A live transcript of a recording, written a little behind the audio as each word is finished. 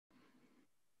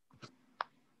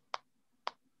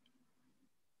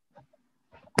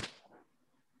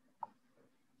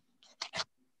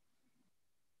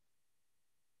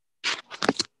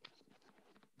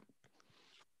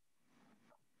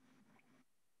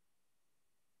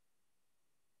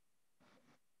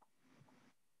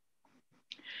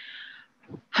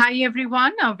Hi,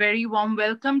 everyone. A very warm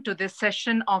welcome to this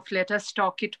session of Let Us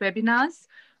Talk It Webinars.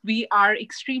 We are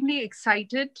extremely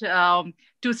excited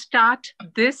to start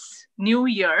this new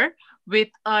year with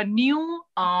a new,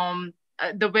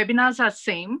 the webinars are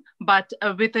same, but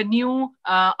with a new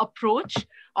approach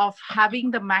of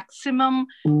having the maximum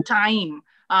time,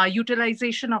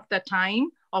 utilization of the time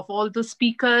of all the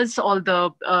speakers, all the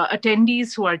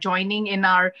attendees who are joining in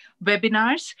our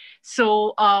webinars.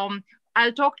 So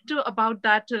I'll talk about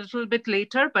that a little bit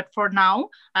later, but for now,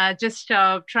 just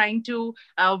trying to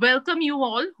welcome you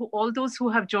all those who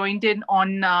have joined in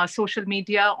on social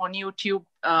media, on YouTube,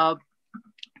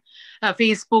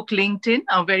 Facebook, LinkedIn,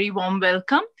 a very warm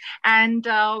welcome. And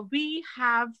we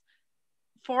have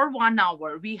for 1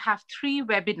 hour, we have 3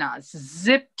 webinars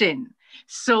zipped in.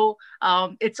 So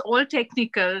it's all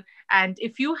technical. And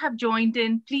if you have joined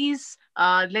in, please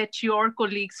let your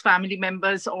colleagues, family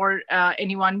members, or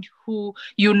anyone who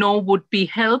you know would be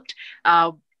helped,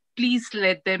 please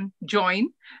let them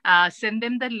join. Send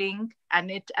them the link. And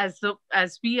as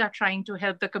we are trying to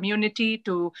help the community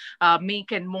to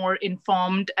make a more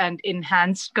informed and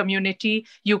enhanced community,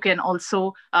 you can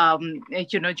also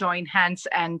join hands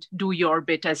and do your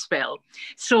bit as well.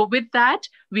 So with that,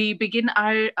 we begin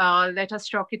our Let Us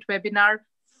Talk It webinar.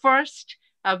 First,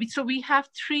 so we have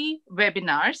 3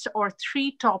 webinars or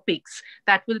 3 topics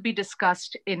that will be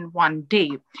discussed in one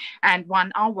day and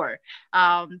 1 hour.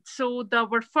 So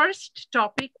our first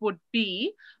topic would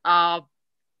be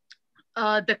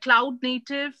the cloud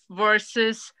native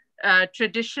versus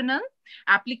traditional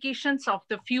applications of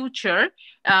the future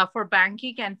for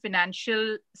banking and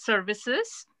financial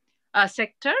services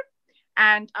sector.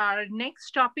 And our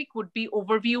next topic would be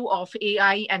overview of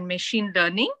AI and machine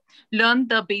learning. Learn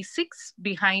the basics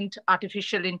behind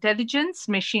artificial intelligence,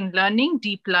 machine learning,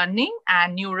 deep learning,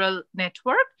 and neural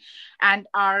network. And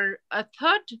our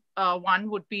third one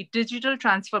would be digital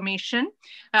transformation,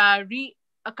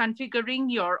 configuring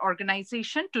your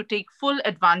organization to take full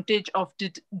advantage of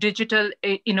digital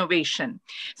innovation.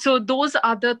 So those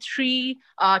are the 3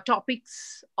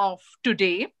 topics of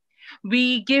today.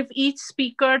 We give each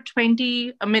speaker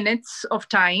 20 minutes of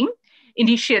time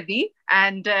initially.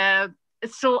 And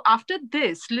so after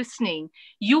this listening,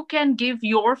 you can give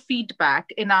your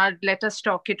feedback in our Let Us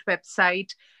Talk It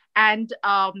website. And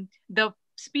the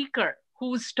speaker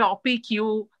whose topic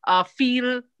you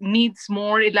feel needs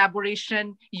more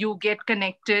elaboration, you get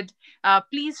connected,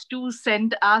 please do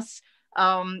send us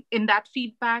in that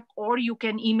feedback, or you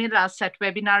can email us at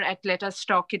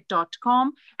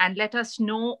webinar@letustalkit.com and let us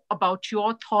know about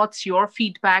your thoughts, your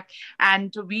feedback,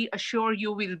 and we assure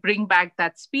you we'll bring back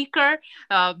that speaker,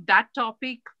 that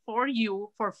topic for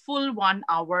you for full 1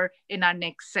 hour in our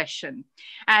next session.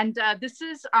 And this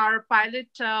is our pilot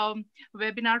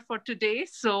webinar for today.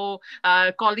 So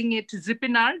calling it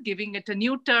ZIPINAR, giving it a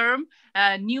new term,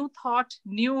 new thought,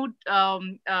 new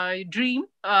dream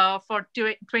for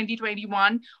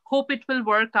 2021. Hope it will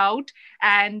work out.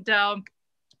 And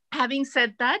having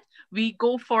said that, we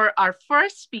go for our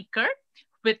first speaker.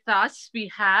 With us, we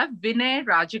have Vinay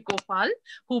Rajagopal,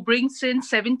 who brings in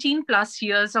 17 plus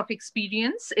years of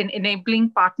experience in enabling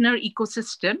partner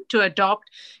ecosystem to adopt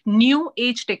new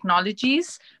age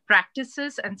technologies,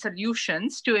 practices, and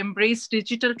solutions to embrace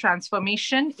digital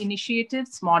transformation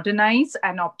initiatives, modernize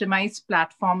and optimize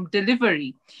platform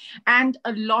delivery, and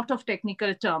a lot of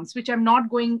technical terms, which I'm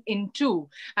not going into,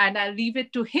 and I'll leave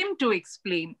it to him to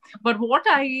explain. But what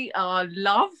I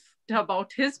love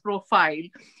about his profile,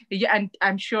 and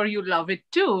I'm sure you love it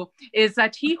too, is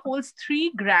that he holds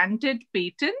 3 granted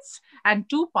patents and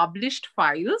 2 published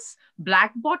files,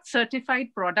 Blackboard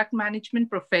certified product management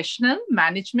professional,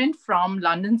 management from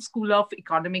London School of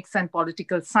Economics and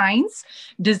Political Science,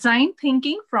 design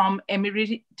thinking from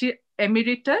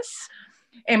Emeritus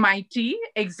MIT,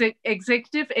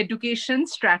 Executive Education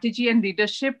Strategy and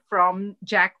Leadership from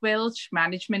Jack Welch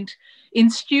Management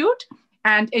Institute,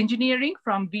 and engineering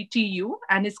from VTU,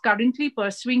 and is currently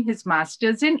pursuing his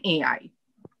master's in AI.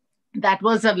 That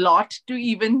was a lot to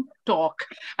even talk.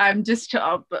 I'm just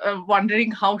wondering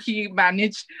how he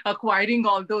managed acquiring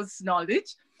all those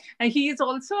knowledge. And he is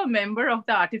also a member of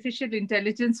the Artificial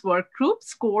Intelligence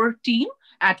Workgroup's core team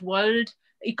at World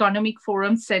Economic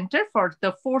Forum Center for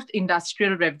the Fourth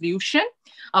Industrial Revolution,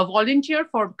 a volunteer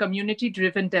for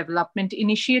community-driven development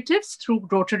initiatives through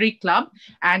Rotary Club,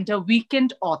 and a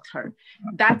weekend author.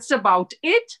 That's about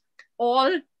it.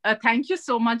 Thank you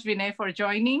so much, Vinay, for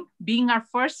joining, being our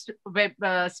first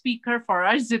speaker for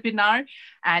our ZIPINAR,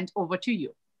 and over to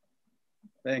you.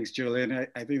 Thanks, Julian.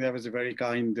 I think that was a very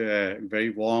kind,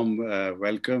 very warm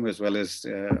welcome, as well as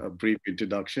a brief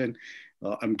introduction.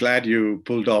 I'm glad you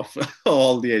pulled off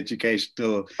all the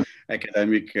educational,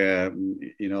 academic,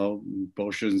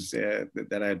 portions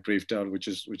that I had briefed out, which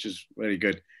is very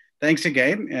good. Thanks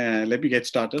again. Let me get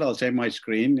started. I'll share my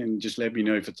screen and just let me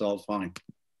know if it's all fine.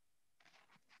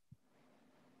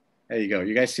 There you go.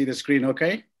 You guys see the screen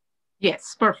okay?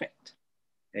 Yes, perfect.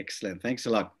 Excellent. Thanks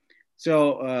a lot.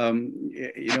 So, I'm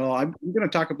going to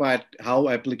talk about how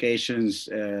applications,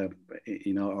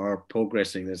 are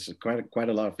progressing. There's quite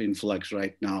a lot of influx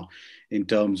right now in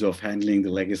terms of handling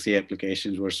the legacy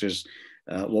applications versus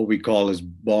what we call as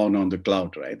born on the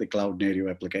cloud, right? The cloud native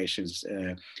applications.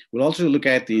 We'll also look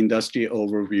at the industry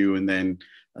overview and then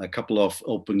a couple of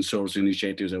open source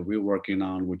initiatives that we're working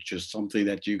on, which is something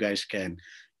that you guys can,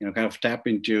 kind of tap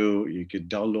into. You could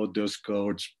download those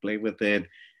codes, play with it,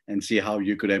 and see how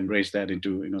you could embrace that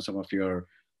into some of your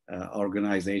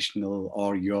organizational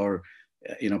or your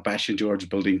passion towards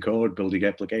building code, building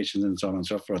applications, and so on and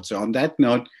so forth. So on that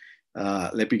note,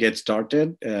 let me get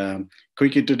started.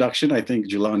 Quick introduction. I think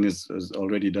Julan has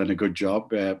already done a good job,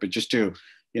 but just to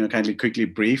kindly quickly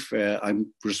brief,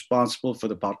 I'm responsible for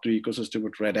the partner ecosystem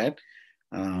with Red Hat.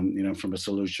 From a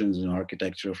solutions and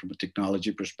architecture, from a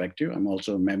technology perspective. I'm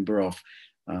also a member of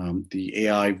the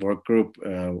AI work group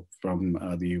from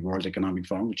the World Economic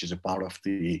Forum, which is a part of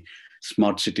the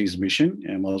Smart Cities mission.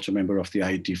 I'm also a member of the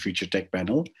IT Future Tech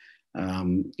panel.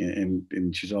 And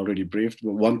she's already briefed.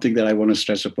 But one thing that I want to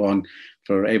stress upon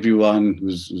for everyone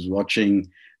who's watching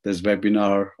this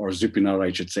webinar, or ZIPINAR,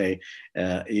 I should say,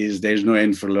 is there's no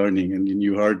end for learning. And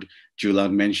you heard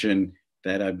Julan mention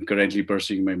that I'm currently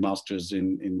pursuing my master's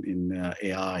in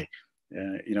AI.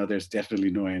 There's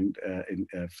definitely no end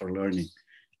for learning.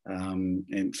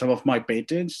 And some of my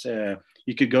patents,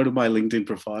 you could go to my LinkedIn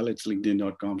profile. It's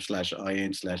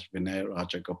linkedin.com/in/Vinay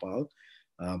Rajagopal.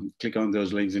 Click on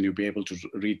those links and you'll be able to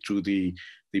read through the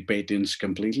patents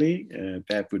completely.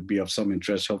 That would be of some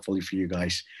interest, hopefully, for you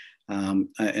guys.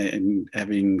 And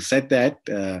having said that,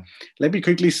 let me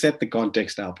quickly set the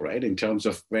context up, right, in terms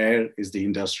of where is the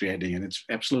industry heading. And it's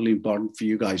absolutely important for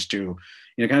you guys to,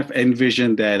 kind of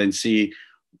envision that and see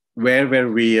where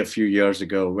were we a few years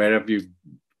ago, where have you,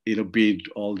 been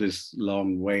all this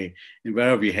long way, and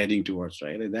where are we heading towards,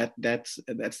 right? And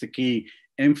that's the key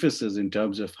emphasis in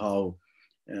terms of how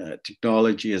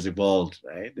technology has evolved,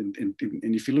 right? And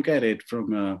if you look at it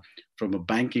from a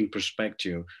banking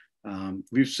perspective,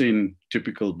 we've seen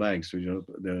typical banks,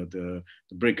 the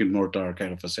brick and mortar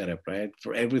kind of a setup, right?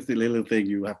 For every little thing,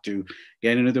 you have to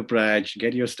get into the branch,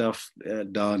 get your stuff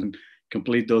done,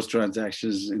 complete those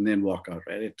transactions, and then walk out,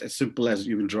 right? It's as simple as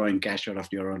even drawing cash out of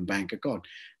your own bank account.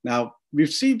 Now,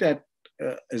 we've seen that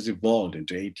has evolved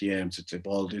into ATMs. It's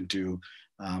evolved into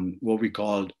what we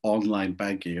called online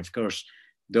banking. Of course,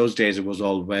 those days it was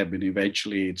all web, and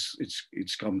eventually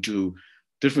it's come to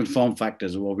different form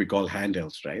factors of what we call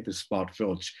handhelds, right? The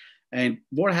smartphones. And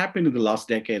what happened in the last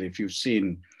decade, if you've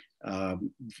seen,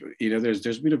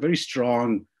 there's been a very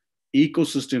strong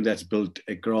ecosystem that's built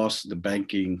across the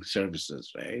banking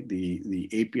services, right? The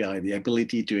API, the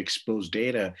ability to expose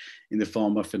data in the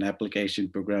form of an application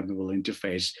programmable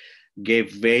interface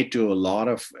gave way to a lot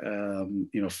of,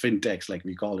 fintechs, like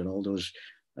we call it, all those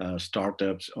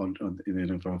startups from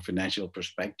a financial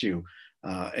perspective.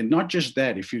 And not just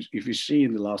that, if you see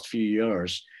in the last few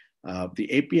years,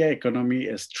 the API economy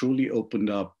has truly opened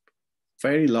up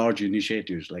very large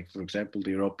initiatives. Like, for example,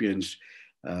 the Europeans,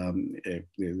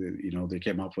 they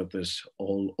came up with this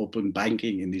whole open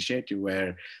banking initiative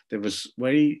where there was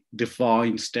very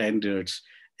defined standards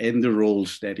and the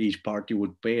roles that each party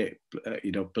would play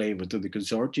within the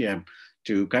consortium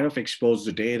to kind of expose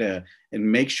the data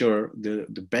and make sure the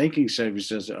banking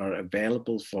services are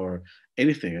available for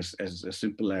anything as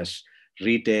simple as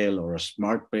retail or a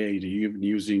smart pay, even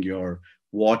using your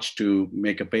watch to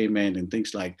make a payment and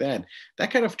things like that. That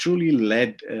kind of truly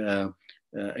led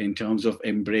in terms of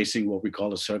embracing what we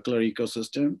call a circular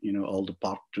ecosystem, all the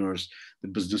partners, the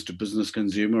business to business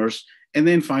consumers, and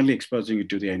then finally exposing it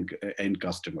to the end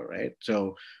customer, right?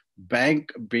 So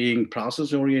bank being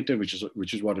process oriented,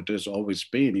 which is what it has always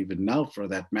been, even now for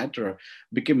that matter,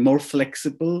 became more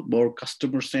flexible, more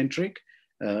customer centric,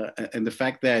 and the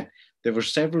fact that there were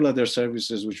several other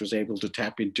services which was able to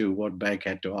tap into what bank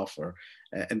had to offer,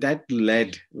 and that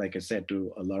led, like I said,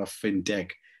 to a lot of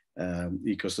fintech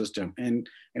ecosystem. And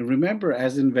remember,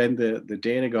 as in when the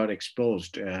data got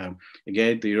exposed,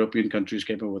 again, the European countries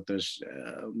came up with this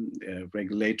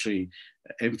regulatory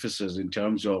emphasis in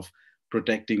terms of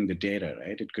protecting the data,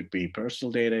 right? It could be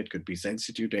personal data, it could be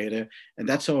sensitive data, and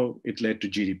that's how it led to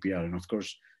GDPR. And of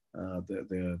course,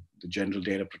 the general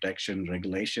data protection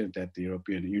regulation that the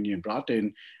European Union brought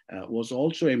in was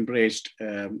also embraced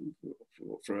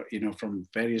from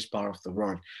various parts of the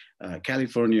world.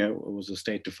 California was a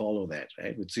state to follow that,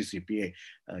 right, with CCPA,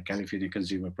 California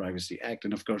Consumer Privacy Act,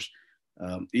 and of course.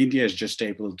 India has just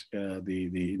tabled the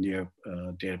India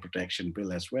Data Protection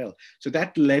Bill as well. So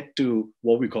that led to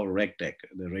what we call RegTech,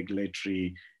 the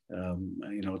regulatory,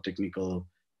 technical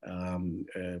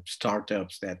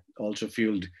startups that also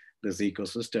fueled this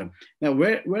ecosystem. Now,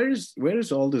 where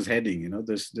is all this heading?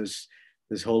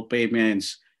 This whole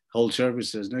payments, whole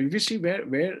services. Now, if you see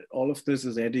where all of this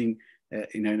is heading,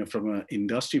 from an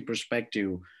industry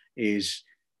perspective, is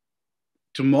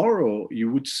tomorrow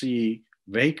you would see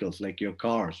vehicles like your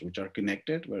cars, which are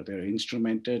connected, where they're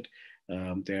instrumented,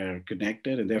 they're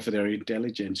connected, and therefore they're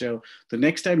intelligent. So the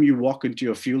next time you walk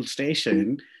into a fuel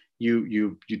station,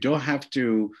 you don't have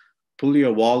to pull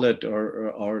your wallet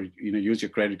or use your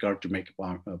credit card to make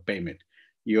a payment.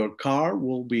 Your car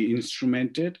will be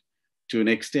instrumented to an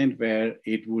extent where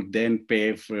it would then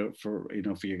pay for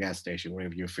your gas station,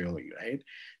 wherever you're filling, right?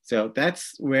 So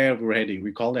that's where we're heading.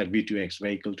 We call that V2X,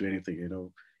 vehicle to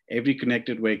anything. Every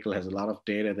connected vehicle has a lot of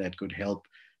data that could help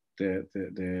the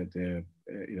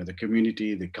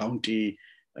community, the county,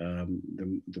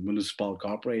 the municipal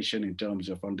corporation in terms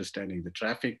of understanding the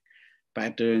traffic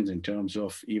patterns, in terms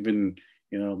of even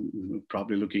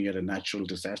probably looking at a natural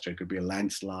disaster. It could be a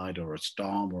landslide or a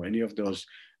storm or any of those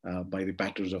by the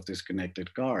patterns of these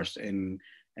connected cars. And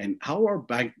how are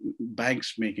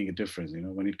banks making a difference?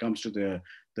 When it comes to the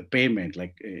payment,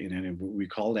 like we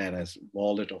call that as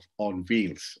wallet on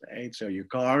wheels, right? So your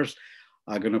cars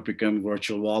are going to become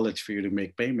virtual wallets for you to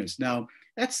make payments. Now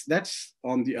that's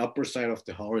on the upper side of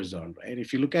the horizon, right?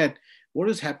 If you look at what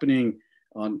is happening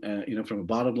on from a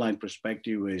bottom line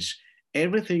perspective, is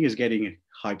everything is getting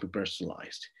hyper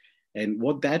personalized. And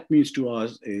what that means to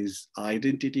us is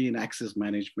identity and access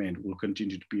management will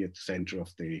continue to be at the center of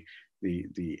the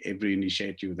every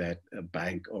initiative that a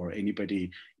bank or anybody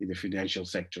in the financial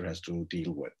sector has to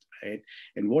deal with, right?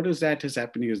 And what is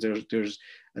happening is there's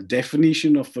a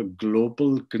definition of a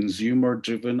global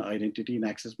consumer-driven identity and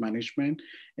access management.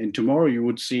 And tomorrow you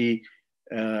would see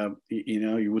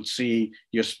you would see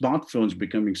your smartphones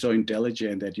becoming so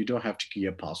intelligent that you don't have to key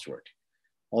a password.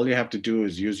 All you have to do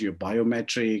is use your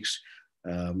biometrics,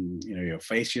 your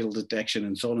facial detection,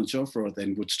 and so on and so forth,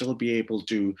 and would still be able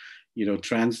to,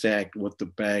 transact with the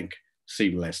bank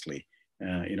seamlessly.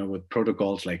 With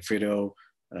protocols like FIDO,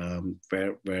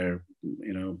 where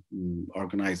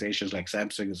organizations like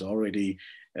Samsung is already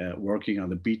working on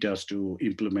the betas to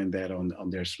implement that on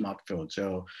their smartphone.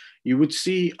 So you would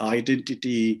see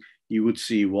identity, you would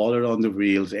see wallet on the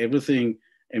wheels, everything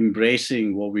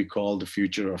embracing what we call the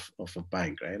future of a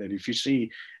bank, right? And if you see,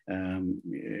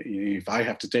 if I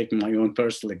have to take my own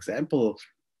personal example,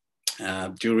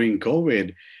 during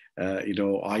COVID,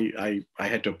 I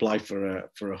had to apply for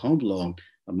a home loan,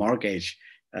 a mortgage,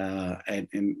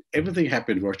 and everything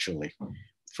happened virtually,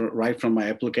 right from my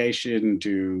application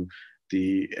to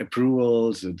the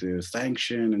approvals, the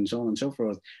sanction, and so on and so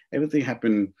forth. Everything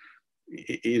happened,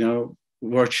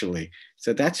 virtually.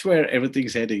 So that's where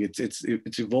everything's heading.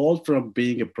 It's evolved from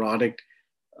being a product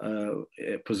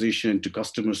position to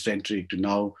customer centric to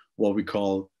now what we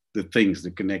call the things, the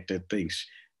connected things.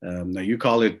 Now you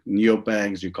call it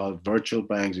neobanks, you call it virtual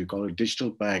banks, you call it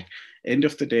digital bank. End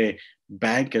of the day,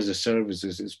 bank as a service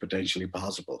is potentially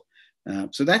possible.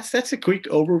 So that's a quick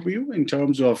overview in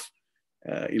terms of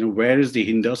where is the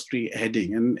industry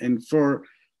heading, and for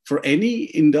any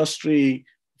industry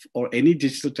or any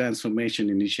digital transformation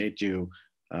initiative,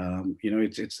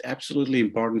 it's absolutely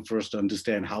important for us to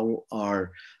understand how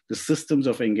are the systems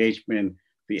of engagement,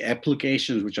 the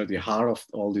applications, which are the heart of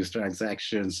all these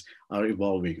transactions, are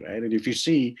evolving, right? And if you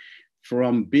see,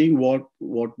 from being what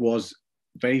was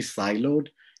very siloed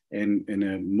in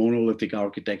a monolithic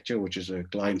architecture, which is a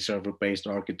client server based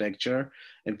architecture,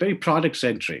 and very product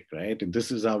centric, right? And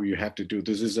this is how you have to do,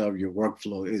 this is how your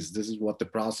workflow is, this is what the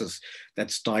process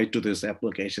that's tied to this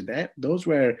application. Those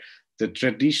were the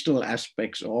traditional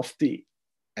aspects of the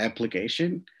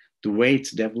application, the way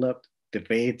it's developed, the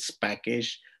way it's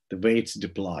packaged, the way it's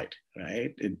deployed,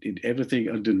 right? Everything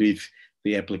underneath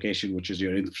the application, which is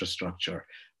your infrastructure.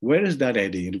 Where is that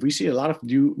heading? And we see a lot of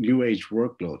new age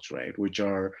workloads, right, which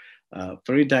are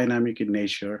very dynamic in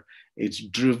nature. It's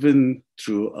driven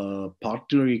through a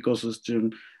partner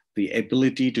ecosystem, the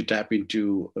ability to tap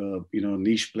into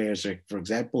niche players. Like, for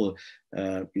example,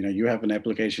 you have an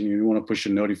application, you want to push a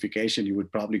notification, you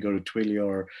would probably go to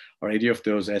Twilio or any of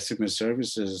those SMS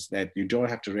services that you don't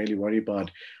have to really worry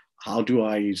about how do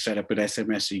I set up an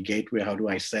SMSE gateway? How do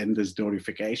I send this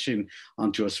notification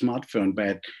onto a smartphone?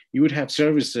 But you would have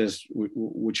services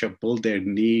which have built their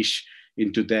niche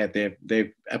into that.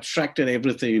 They've abstracted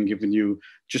everything and given you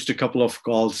just a couple of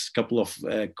calls, couple of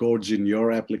codes in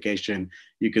your application.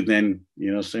 You can then,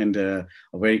 send a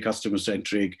very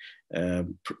customer-centric,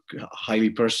 highly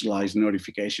personalized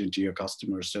notification to your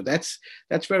customers. So that's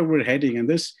where we're heading. And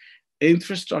this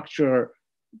infrastructure,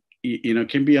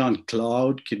 can be on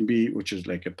cloud, which is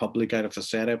like a public kind of a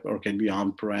setup, or can be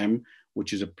on-prem,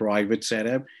 which is a private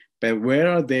setup. But where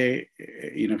are they,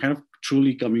 kind of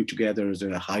truly coming together as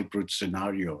a hybrid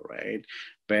scenario, right?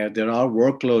 But there are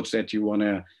workloads that you want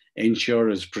to ensure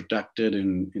is protected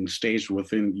and stays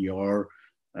within your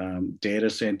data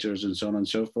centers and so on and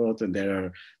so forth. And there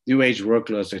are new age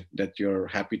workloads that you're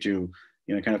happy to,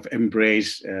 kind of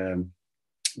embrace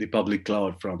the public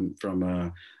cloud from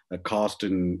a cost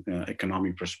and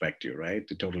economic perspective, right?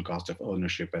 The total cost of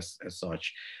ownership as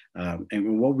such.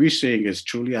 And what we're seeing is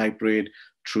truly hybrid,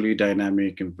 truly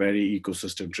dynamic, and very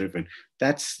ecosystem driven.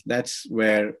 That's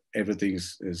where everything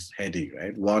is heading,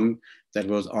 right? One that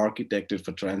was architected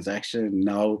for transaction.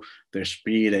 Now there's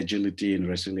speed, agility, and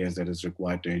resilience that is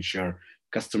required to ensure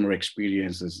customer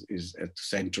experience is at the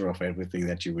center of everything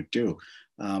that you would do.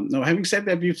 Now, having said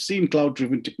that, we've seen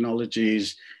cloud-driven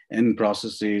technologies and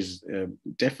processes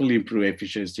definitely improve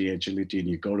efficiency, agility, and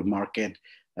you go to market.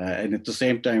 And at the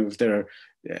same time, if there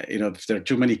are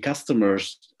too many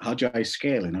customers, how do I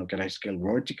scale? Can I scale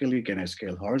vertically? Can I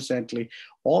scale horizontally?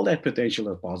 All that potential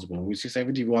is possible. We see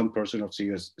 71% of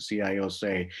CIOs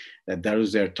say that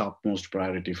is their topmost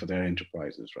priority for their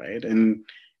enterprises, right? And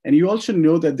you also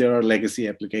know that there are legacy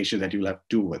applications that you'll have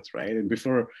to do with, right? And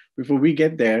before we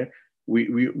get there,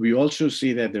 we also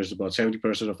see that there's about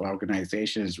 70% of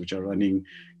organizations which are running,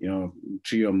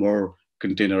 3 or more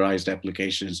containerized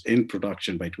applications in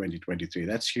production by 2023.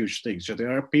 That's a huge thing. So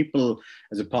there are people,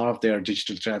 as a part of their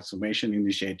digital transformation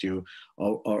initiative,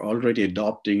 are already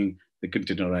adopting the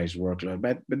containerized workload.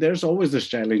 But there's always this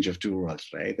challenge of two worlds,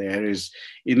 right? There is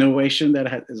innovation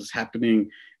that is happening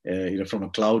from a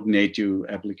cloud native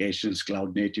applications,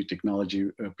 cloud native technology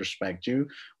perspective,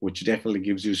 which definitely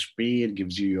gives you speed,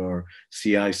 gives you your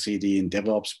CI/CD and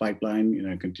DevOps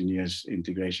pipeline, continuous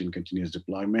integration, continuous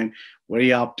deployment, very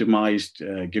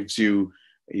optimized, gives you,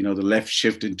 the left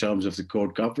shift in terms of the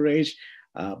code coverage.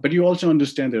 But you also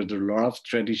understand there are a lot of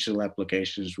traditional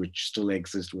applications which still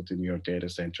exist within your data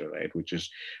center, right? Which is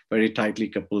very tightly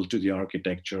coupled to the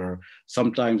architecture.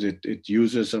 Sometimes it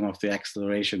uses some of the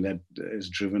acceleration that is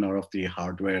driven out of the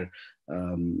hardware,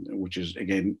 which is,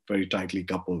 again, very tightly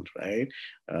coupled, right?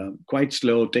 Quite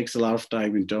slow, takes a lot of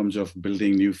time in terms of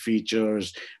building new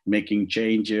features, making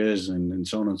changes, and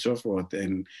so on and so forth.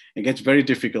 And it gets very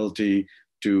difficult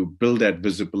to build that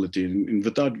visibility. And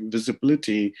without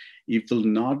visibility, you will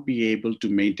not be able to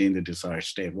maintain the desired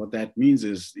state. What that means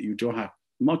is you don't have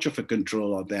much of a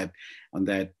control on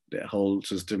that whole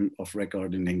system of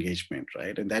record and engagement,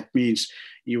 right? And that means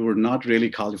you are not really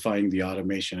qualifying the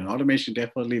automation. And automation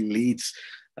definitely leads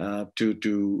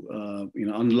to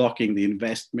unlocking the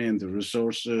investment, the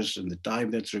resources, and the time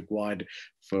that's required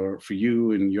for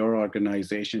you and your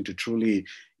organization to truly,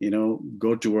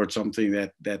 go towards something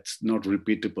that's not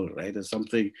repeatable, right? It's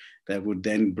something that would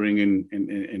then bring in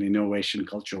an innovation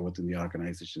culture within the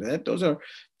organization. Those are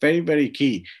very, very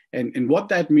key. And what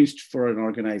that means for an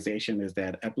organization is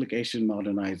that application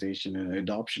modernization and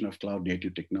adoption of cloud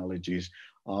native technologies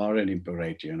are an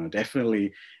imperative.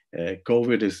 Definitely,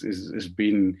 COVID has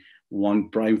been one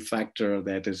prime factor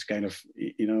that has kind of,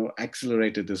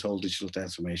 accelerated this whole digital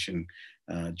transformation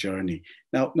journey.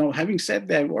 Now, having said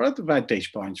that, what are the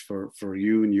vantage points for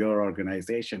you and your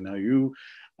organization? Now, you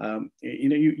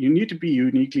need to be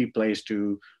uniquely placed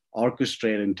to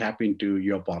orchestrate and tap into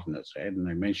your partners, right? And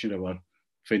I mentioned about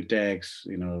fintechs,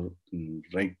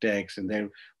 regtechs, and there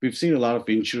we've seen a lot of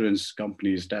insurance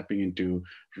companies tapping into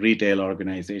retail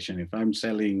organization. If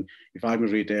I'm a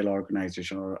retail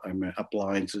organization, or I'm an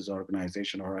appliances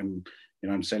organization, or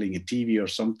I'm selling a TV or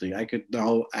something, I could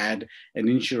now add an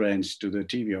insurance to the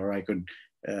TV, or I could,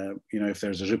 if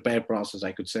there's a repair process,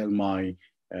 I could sell my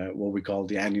what we call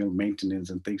the annual maintenance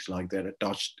and things like that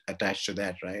attached to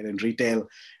that, right? And retail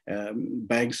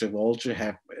banks have also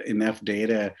have enough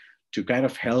data to kind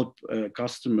of help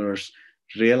customers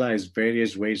realize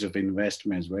various ways of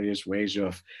investments, various ways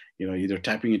of, either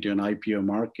tapping into an IPO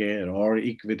market or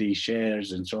equity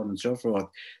shares and so on and so forth.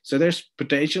 So there's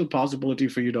potential possibility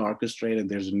for you to orchestrate, and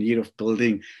there's a need of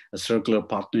building a circular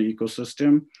partner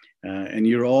ecosystem. And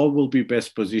you all will be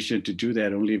best positioned to do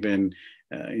that only when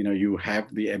you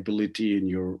have the ability in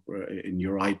your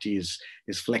IT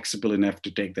is flexible enough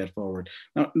to take that forward.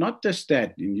 Now, not just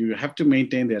that, you have to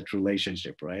maintain that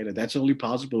relationship, right? And that's only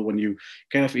possible when you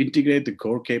kind of integrate the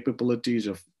core capabilities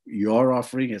of your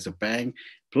offering as a bank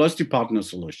plus the partner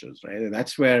solutions, right? And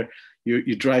that's where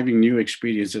you're driving new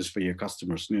experiences for your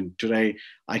customers. And today,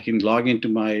 I can log into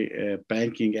my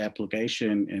banking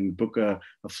application and book a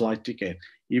flight ticket,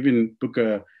 even book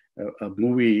a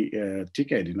movie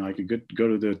ticket. I could go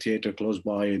to the theater close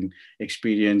by and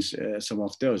experience some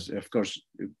of those. Of course,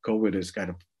 COVID has kind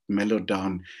of mellowed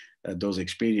down those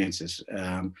experiences.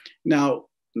 Now,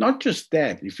 not just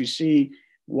that, if you see,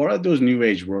 what are those new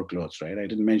age workloads, right? I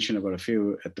didn't mention about a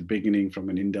few at the beginning from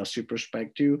an industry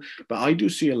perspective, but I do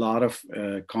see a lot of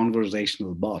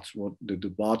conversational bots.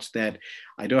 The bots that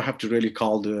I don't have to really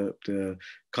call the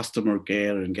customer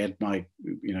care and get my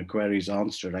queries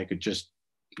answered. I could just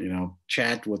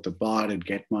chat with the bot and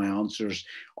get my answers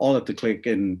all at the click,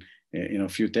 and a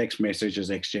few text messages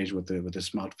exchanged with the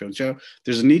smartphone. So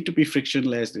there's a need to be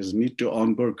frictionless. There's a need to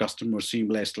onboard customers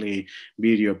seamlessly,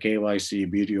 be it your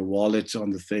KYC, be it your wallets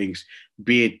on the things,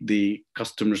 be it the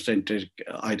customer-centric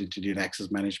identity and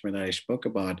access management that I spoke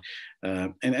about.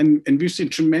 And we've seen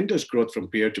tremendous growth from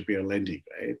peer-to-peer lending,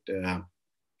 right?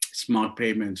 Smart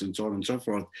payments and so on and so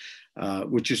forth,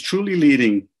 which is truly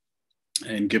leading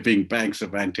and giving banks a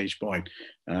vantage point.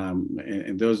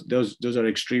 And those are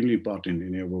extremely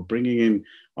important. We're bringing in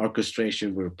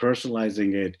orchestration, we're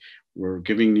personalizing it, we're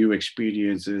giving new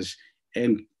experiences,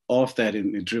 and all of that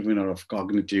driven out of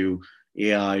cognitive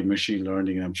AI, machine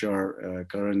learning. And I'm sure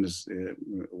Karan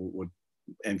would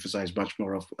emphasize much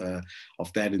more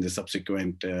of that in the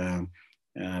subsequent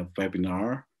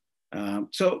webinar.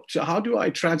 So how do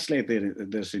I translate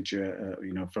this into,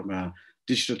 from a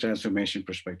digital transformation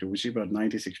perspective? We see about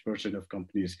 96% of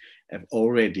companies have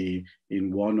already,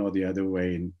 in one or the other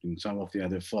way, in some of the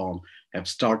other form, have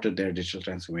started their digital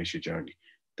transformation journey.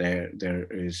 There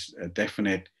is a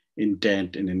definite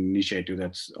intent and an initiative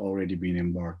that's already been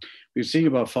embarked. We're seeing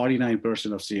about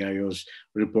 49% of CIOs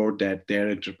report that their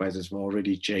enterprises have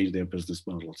already changed their business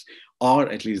models, or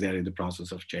at least they're in the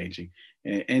process of changing.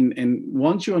 And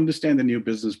once you understand the new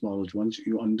business models, once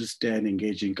you understand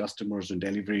engaging customers and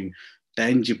delivering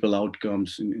tangible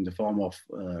outcomes in the form of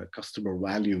customer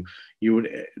value, you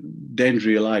would then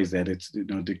realize that it's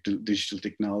digital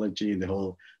technology and the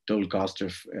whole total cost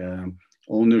of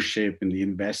ownership and the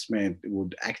investment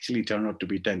would actually turn out to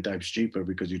be 10 times cheaper,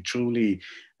 because you're truly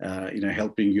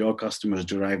helping your customers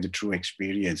derive the true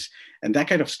experience. And that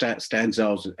kind of stands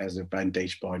out as a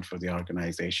vantage point for the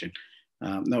organization.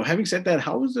 Now, having said that,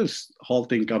 how is this whole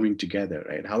thing coming together,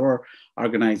 right? How are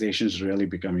organizations really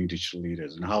becoming digital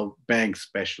leaders, and how banks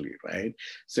especially, right?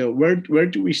 So where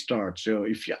do we start? So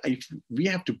if we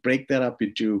have to break that up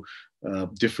into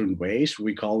different ways,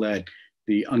 we call that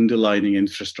the underlying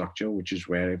infrastructure, which is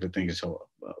where everything is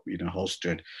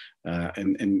hosted.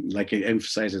 And like I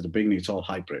emphasized at the beginning, it's all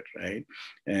hybrid, right?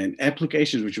 And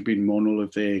applications which have been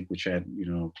monolithic, which had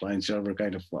client server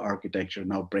kind of architecture,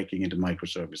 now breaking into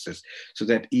microservices, so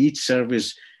that each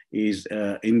service is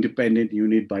an independent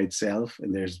unit by itself,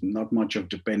 and there's not much of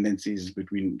dependencies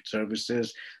between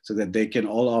services, so that they can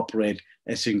all operate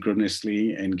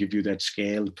asynchronously and give you that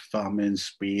scale, performance,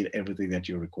 speed, everything that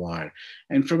you require.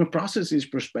 And from a processes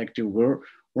perspective, we're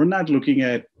not looking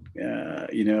at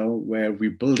where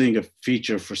we're building a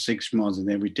feature for 6 months and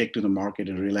then we take to the market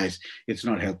and realize it's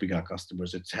not helping our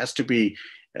customers. It has to be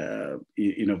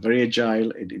very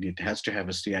agile. It has to have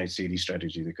a CI/CD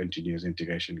strategy, the continuous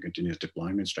integration, continuous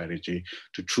deployment strategy,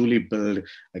 to truly build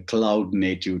a cloud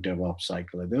native DevOps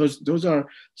cycle. And those are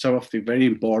some of the very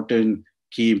important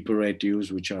key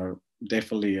imperatives, which are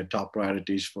definitely a top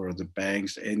priorities for the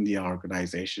banks and the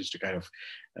organizations to kind of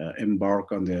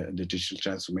embark on the digital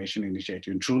transformation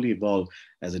initiative and truly evolve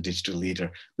as a digital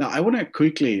leader. Now, I want to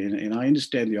quickly, and I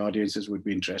understand the audiences would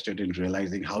be interested in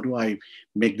realizing, how do I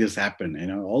make this happen?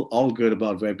 All good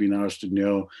about webinars to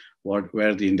know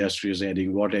where the industry is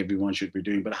heading, what everyone should be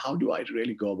doing, but how do I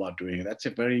really go about doing it? That's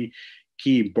a very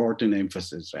key important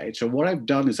emphasis, right? So what I've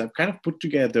done is I've kind of put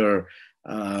together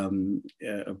a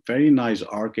very nice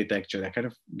architecture that kind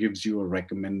of gives you a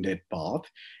recommended path.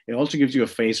 It also gives you a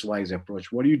phase-wise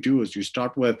approach. What you do is you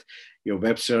start with your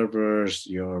web servers,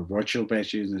 your virtual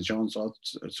machines, and so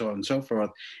on and so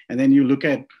forth, and then you look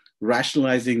at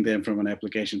rationalizing them from an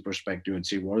application perspective and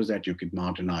see what is that you could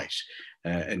modernize,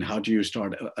 and how do you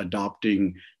start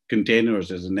adopting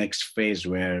containers as the next phase,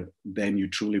 where then you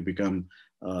truly become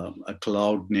a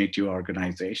cloud native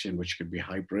organization, which could be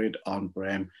hybrid,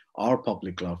 on-prem, or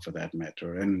public cloud for that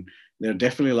matter. And there are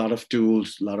definitely a lot of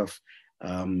tools, a lot of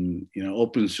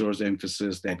open source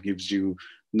emphasis that gives you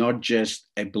not just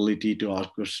ability to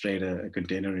orchestrate a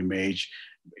container image,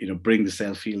 bring the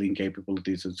self-healing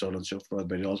capabilities and so on and so forth,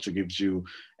 but it also gives you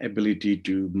ability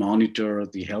to monitor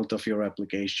the health of your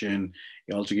application.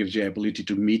 It also gives you ability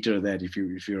to meter that if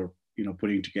you're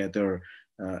putting together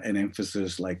an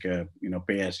emphasis like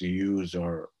pay as you use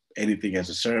or anything as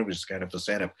a service kind of a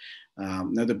setup.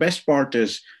 Now the best part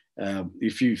is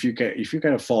if you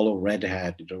kind of follow Red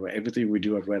Hat, everything we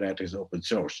do at Red Hat is open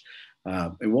source.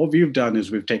 And what we've done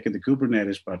is we've taken the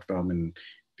Kubernetes platform and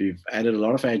we've added a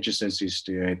lot of adjacencies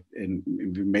to it, and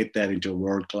we made that into a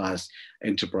world-class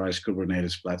enterprise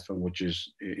Kubernetes platform, which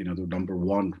is the number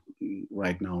one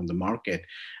right now in the market.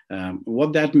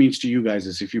 What that means to you guys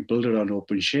is if you build it on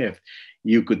OpenShift,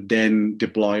 you could then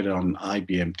deploy it on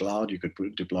IBM Cloud, you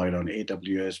could deploy it on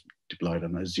AWS, deploy it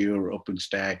on Azure,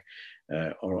 OpenStack,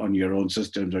 or on your own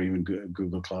systems, or even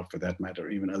Google Cloud for that matter,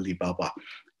 even Alibaba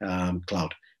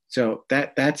Cloud. So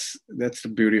that's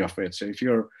the beauty of it. So if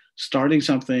you're starting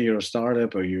something, you're a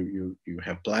startup, or you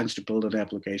have plans to build an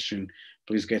application,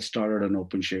 please get started on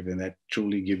OpenShift, and that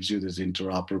truly gives you this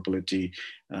interoperability,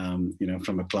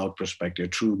 from a cloud perspective,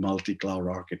 true multi-cloud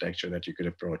architecture that you could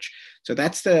approach. So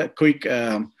that's the quick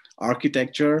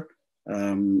architecture,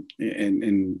 and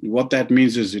what that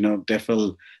means is,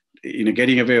 definitely,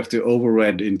 getting away of the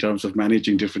overhead in terms of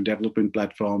managing different development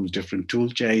platforms, different tool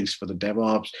chains for the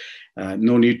DevOps.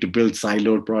 No need to build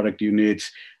siloed product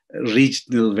units,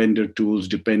 regional vendor tools,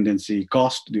 dependency,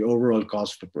 cost, the overall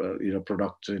cost for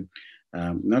production.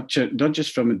 Not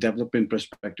just from a development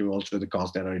perspective, also the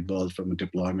costs that are involved from a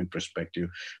deployment perspective.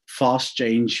 Fast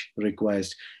change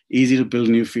requests, easy to build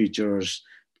new features,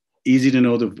 easy to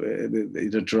know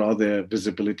to draw the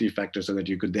visibility factor so that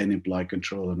you could then apply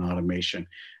control and automation.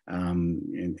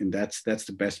 And that's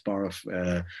the best part of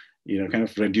kind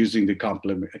of reducing the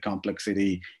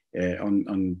complexity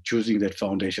on choosing that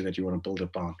foundation that you want to build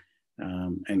upon.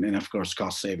 And of course,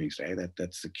 cost savings, right?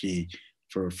 That's the key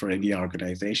for any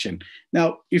organization.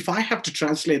 Now, if I have to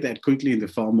translate that quickly in the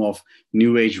form of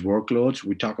new age workloads,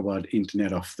 we talk about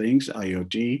Internet of Things,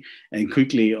 IoT, and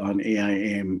quickly on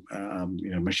AI,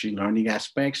 machine learning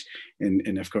aspects.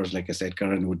 And of course, like I said,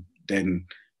 Karan would then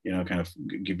kind of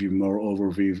give you more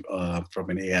overview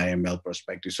from an AI ML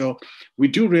perspective. So we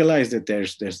do realize that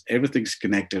there's everything's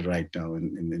connected right now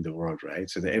in the world, right?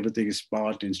 So that everything is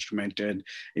smart, instrumented,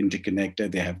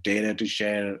 interconnected. They have data to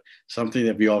share, something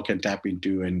that we all can tap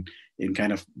into and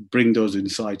kind of bring those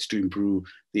insights to improve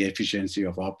the efficiency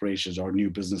of operations or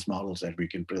new business models that we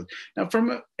can build. Now,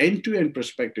 from an end-to-end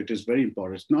perspective, it is very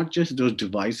important. It's not just those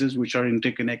devices which are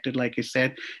interconnected, like I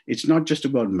said. It's not just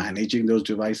about managing those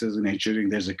devices and ensuring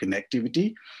there's a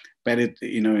connectivity, but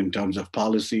in terms of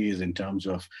policies, in terms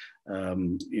of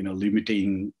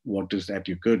limiting what is that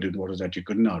you could and what is that you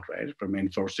could not, right? From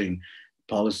enforcing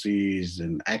policies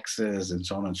and access and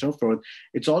so on and so forth.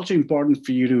 It's also important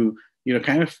for you to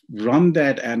kind of run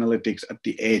that analytics at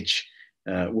the edge,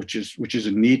 which is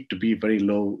a need to be very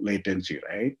low latency,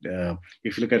 right?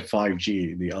 If you look at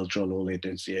 5G, the ultra low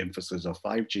latency emphasis of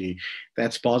 5G,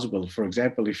 that's possible. For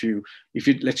example, if you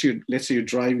let's say you're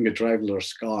driving a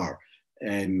driverless car,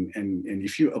 and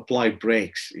if you apply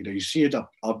brakes, you see an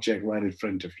object right in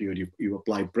front of you, and you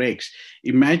apply brakes.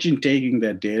 Imagine taking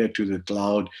that data to the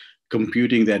cloud,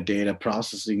 computing that data,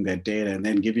 processing that data, and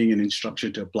then giving an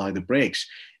instruction to apply the brakes.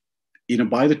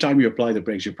 By the time you apply the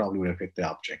brakes, you probably would have hit the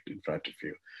object in front of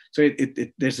you. So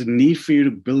there's a need for you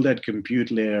to build that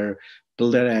compute layer,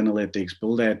 build that analytics,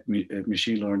 build that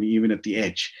machine learning, even at the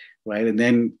edge, right? And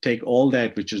then take all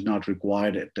that which is not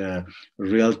required at a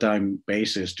real-time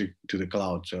basis to the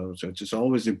cloud. So it's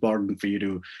always important for you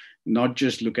to not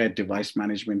just look at device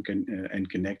management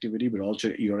and connectivity, but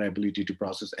also your ability to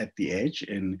process at the edge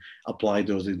and apply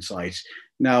those insights.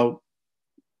 Now,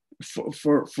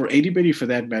 for anybody for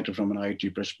that matter, from an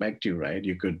IoT perspective, right?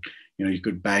 You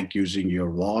could bank using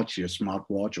your watch, your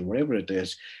smartwatch, or whatever it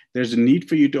is. There's a need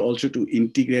for you to also to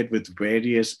integrate with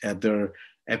various other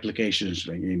applications,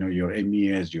 like your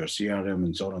MES, your CRM,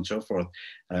 and so on and so forth.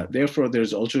 Therefore,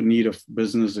 there's also need of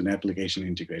business and application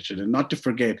integration, and not to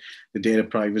forget the data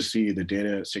privacy, the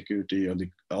data security, or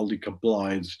all the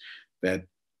compliance that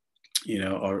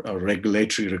are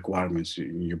regulatory requirements.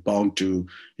 You're bound to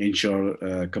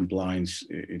ensure compliance,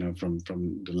 from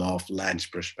the law of lands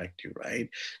perspective, right?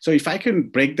 So if I can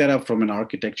break that up from an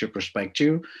architecture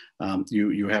perspective,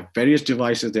 you have various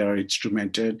devices that are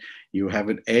instrumented. You have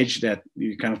an edge that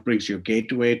you kind of brings your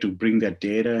gateway to bring that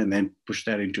data and then push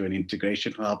that into an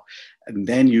integration hub. And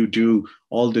then you do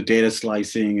all the data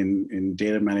slicing and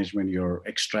data management, your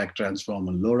extract, transform,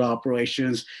 and load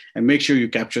operations, and make sure you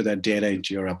capture that data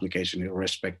into your application,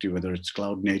 irrespective whether it's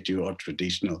cloud native or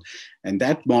traditional. And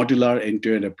that modular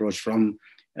end-to-end approach from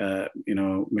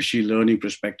machine learning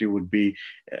perspective would be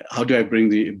how do I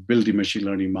build the machine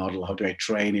learning model? How do I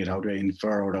train it? How do I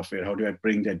infer out of it? How do I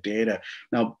bring that data?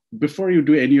 Now, before you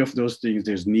do any of those things,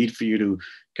 there's need for you to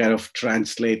kind of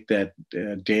translate that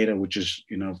data, which is,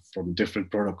 from different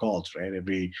protocols, right?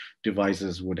 Every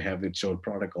devices would have its own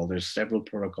protocol. There's several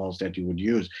protocols that you would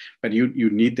use, but you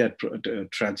need that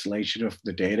translation of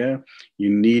the data. You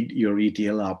need your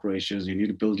ETL operations. You need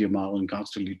to build your model and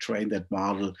constantly train that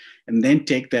model, and then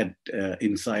take that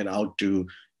insight out to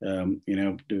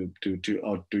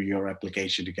out to your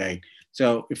application again.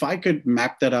 So if I could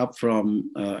map that up from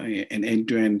an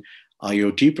end-to-end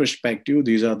IoT perspective,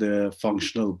 these are the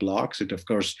functional blocks. And of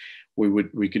course,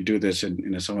 we could do this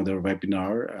in some other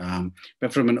webinar.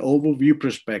 But from an overview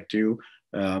perspective,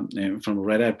 and from a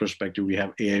Red Hat perspective, we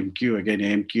have AMQ. Again,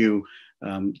 AMQ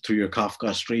through your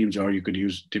Kafka streams, or you could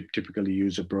typically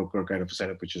use a broker kind of a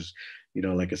setup, which is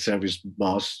like a service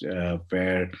bus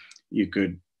where you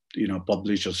could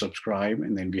publish or subscribe,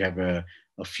 and then we have a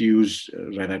Fuse,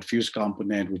 Red Hat Fuse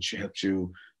component, which helps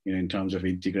you in terms of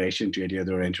integration to any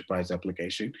other enterprise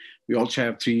application. We also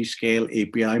have 3-scale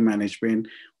API management,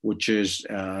 which is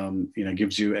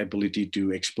gives you ability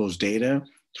to expose data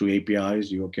through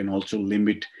APIs. You can also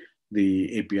limit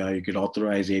the API. You can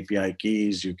authorize API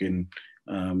keys. You can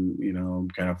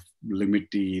kind of limit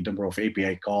the number of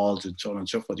API calls and so on and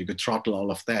so forth. You could throttle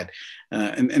all of that.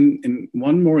 And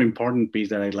one more important piece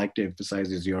that I'd like to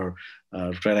emphasize is your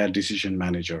Red Hat Decision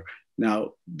Manager.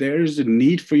 Now, there is a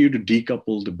need for you to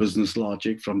decouple the business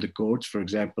logic from the codes. For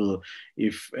example,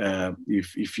 if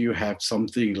you have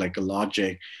something like a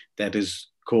logic that is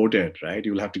coded, right,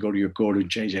 you'll have to go to your code and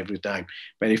change every time.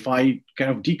 But if I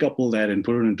kind of decouple that and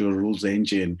put it into a rules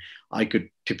engine, I could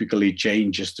typically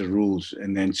change just the rules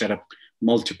and then set up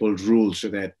multiple rules so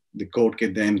that the code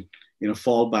can then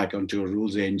fall back onto a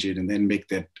rules engine and then make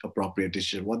that appropriate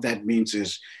decision. What that means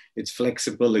is it's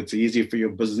flexible. It's easy for your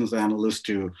business analyst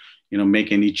to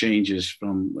make any changes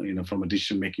from a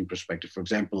decision making perspective. For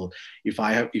example, if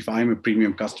I'm a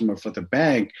premium customer for the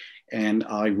bank and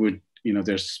I would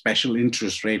there's special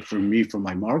interest rate for me for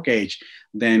my mortgage,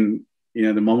 then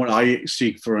the moment I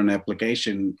seek for an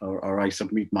application or I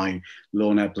submit my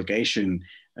loan application,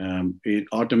 it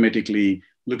automatically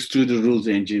looks through the rules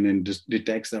engine and just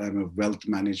detects that I'm a wealth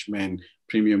management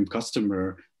premium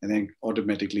customer, and then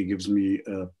automatically gives me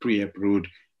a pre-approved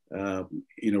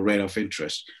rate of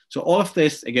interest. So all of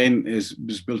this again is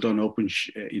built on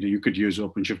you could use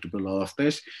OpenShift to build all of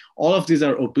this. All of these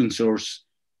are open source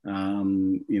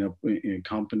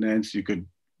components. You could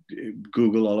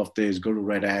Google all of this, go to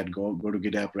Red Hat, go to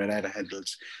GitHub, Red Hat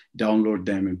handles, download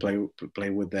them and play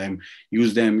with them,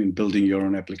 use them in building your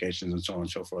own applications and so on and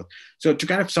so forth. So to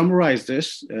kind of summarize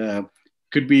this,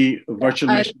 could be a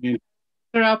virtual machine.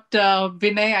 Interrupt,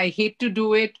 Vinay. I hate to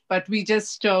do it, but we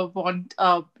just want,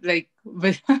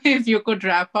 if you could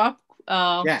wrap up.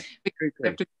 Yeah,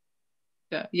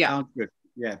 yeah. Sounds good.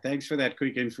 Yeah, thanks for that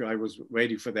quick info. I was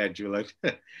waiting for that, Juliet.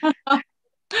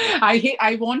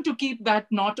 I want to keep that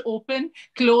not open,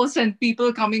 closed, and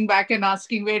people coming back and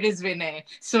asking, where is Vinay?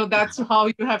 So that's how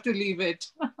you have to leave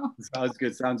it. Sounds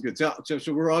good. Sounds good. So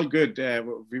we're all good.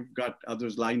 We've got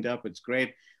others lined up. It's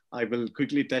great. I will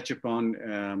quickly touch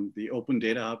upon the Open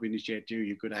Data Hub initiative.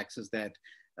 You could access that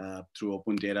through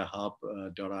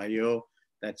opendatahub.io.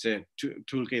 That's a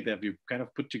toolkit that we've kind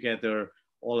of put together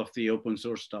all of the open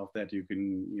source stuff that you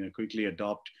can quickly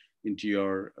adopt into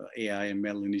your AI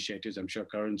ML initiatives. I'm sure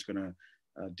Karan's going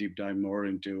to deep dive more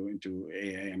into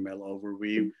AI ML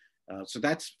overview. So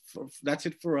that's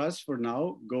it for us for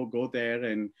now. Go there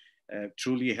and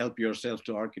truly help yourself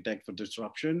to architect for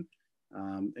disruption.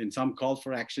 And some call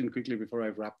for action quickly before I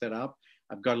wrap that up.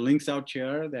 I've got links out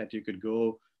here that you could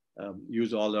go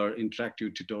use all our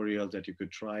interactive tutorials that you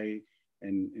could try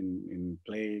and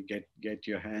play, get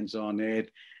your hands on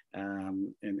it,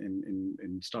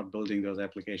 and start building those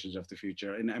applications of the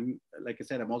future. And like I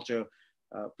said, I'm also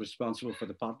responsible for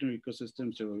the partner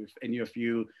ecosystem. So if any of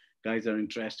you guys are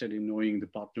interested in knowing the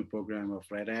partner program of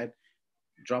Red Hat,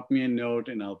 drop me a note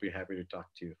and I'll be happy to talk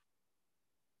to you.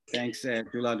 Thanks,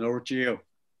 Dulan, over to you.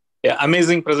 Yeah,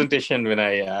 amazing presentation,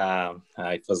 Vinay.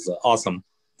 It was awesome.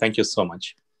 Thank you so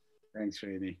much. Thanks,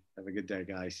 Rainey. Have a good day,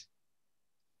 guys.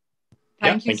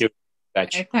 Thank you.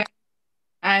 Thank you.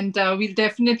 And we'll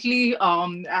definitely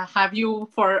have you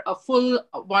for a full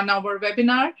 1 hour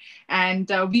webinar.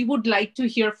 And we would like to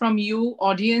hear from you,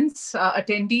 audience,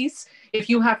 attendees. If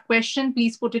you have question,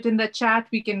 please put it in the chat.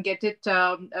 We can get it,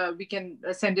 we can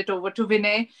send it over to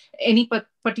Vinay. Any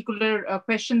particular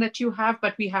question that you have,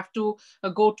 but we have to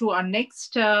go to our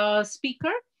next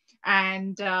speaker.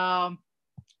 And our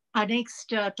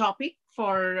next topic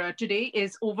for today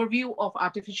is overview of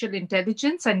artificial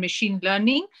intelligence and machine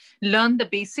learning. Learn the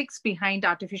basics behind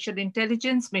artificial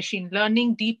intelligence, machine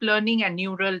learning, deep learning, and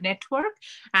neural network.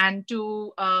 And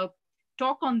to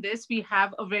talk on this, we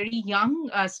have a very young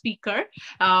speaker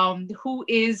who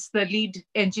is the lead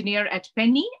engineer at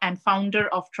Penny and founder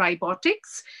of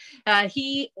Tribotics.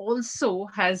 He also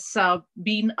has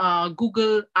been a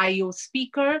Google I/O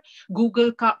speaker,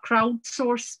 Google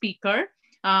crowdsource speaker,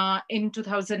 in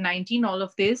 2019, all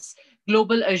of this,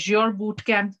 Global Azure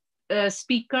Bootcamp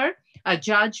speaker, a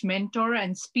judge, mentor,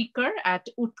 and speaker at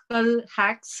Utkal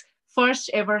Hacks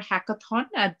first ever hackathon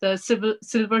at the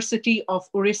Silver City of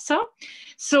Orissa.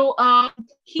 So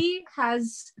he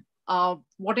has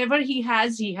whatever he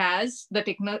has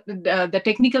the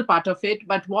technical part of it.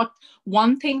 But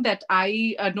one thing that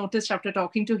I noticed after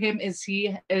talking to him is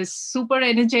he is super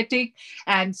energetic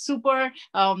and super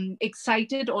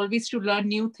excited always to learn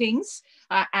new things.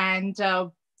 And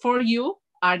for you,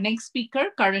 our next speaker,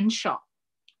 Karan Shah.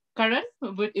 Karan,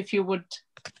 if you would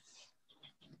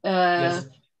yes.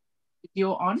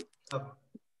 Video on.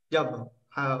 Yeah,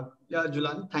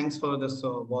 Julan, thanks for this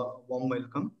warm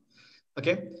welcome.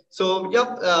 Okay, so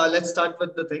yeah, let's start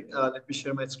with the thing. Let me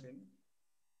share my screen.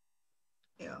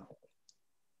 Yeah.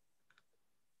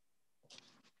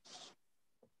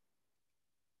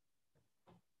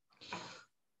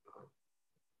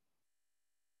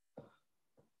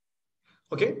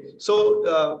 Okay,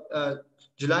 so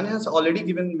Julan has already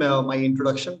given my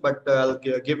introduction, but I'll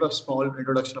give a small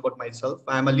introduction about myself.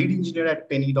 I'm a lead engineer at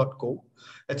Penny.co.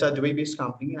 It's a Dubai-based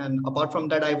company, and apart from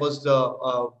that, I've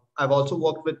also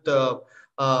worked with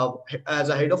as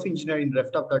a head of engineering in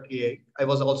RefTap.ai. I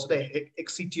was also the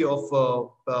ex-CTO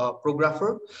of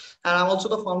Prographer, and I'm also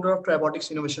the founder of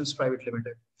Tribotics Innovations Private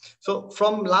Limited. So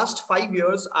from last 5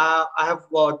 years, I have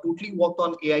totally worked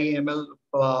on AI ML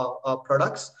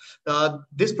products.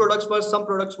 These products were, some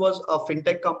products was a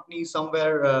fintech company,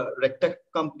 somewhere regtech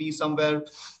company, somewhere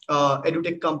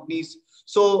edutech companies,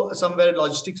 so somewhere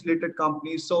logistics related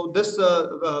companies. So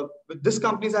this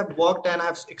companies have worked and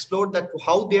have explored that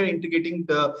how they are integrating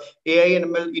the AI and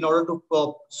ML in order to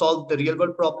solve the real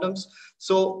world problems.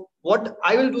 So what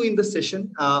I will do in this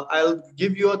session, I'll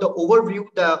give you the overview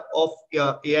of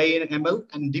AI and ML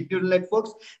and deep neural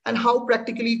networks, and how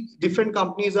practically different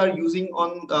companies are using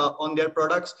on their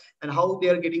products and how they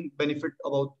are getting benefit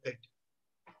about it.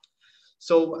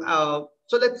 So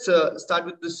so let's start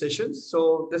with this session.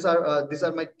 So these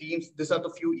are my teams. These are the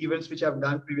few events which I've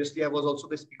done previously. I was also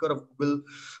the speaker of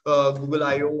Google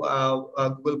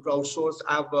I/O, Google Crowdsource.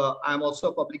 I'm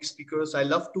also a public speaker. So I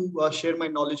love to share my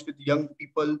knowledge with young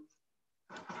people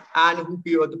and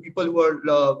the people who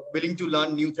are willing to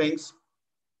learn new things.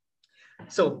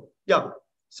 So yeah,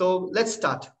 so let's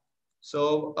start.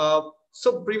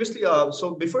 So previously,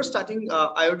 so before starting,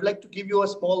 I would like to give you a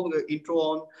small intro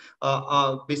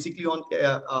on basically on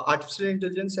artificial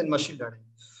intelligence and machine learning.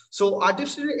 So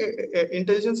artificial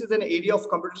intelligence is an area of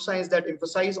computer science that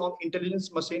emphasizes on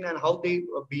intelligence machine and how they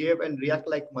behave and react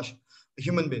like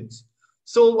human beings.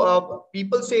 So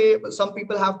some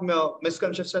people have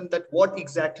misconception that what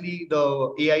exactly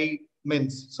the AI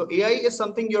means. So AI is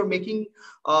something you're making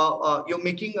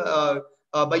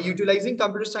by utilizing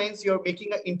computer science, you're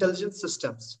making intelligent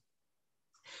systems.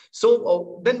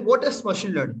 So then what is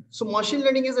machine learning? So machine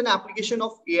learning is an application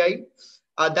of AI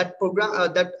that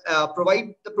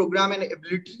provide the program an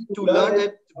ability to learn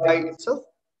it by itself.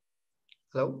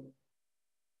 Hello?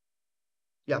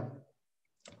 Yeah.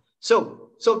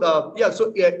 So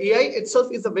AI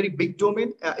itself is a very big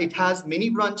domain. It has many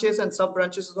branches and sub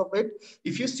branches of it.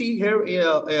 If you see here,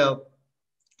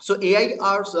 so AI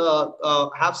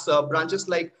has branches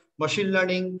like machine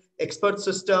learning, expert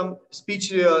system,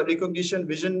 speech recognition,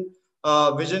 vision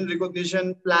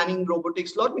recognition, planning,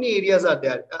 robotics. Lot many areas are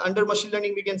there. Under machine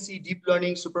learning, we can see deep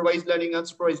learning, supervised learning,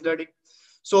 unsupervised learning.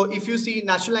 So if you see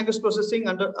natural language processing,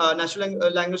 under natural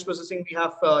language processing, we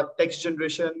have text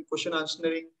generation, question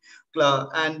answering,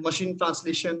 and machine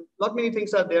translation. Lot many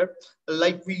things are there.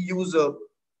 Like we use a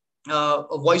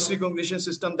voice recognition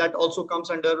system that also comes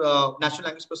under natural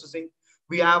language processing.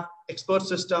 We have expert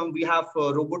system, we have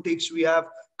robotics, we have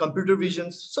computer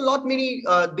visions. So lot many,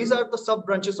 these are the sub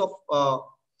branches of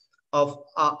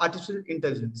artificial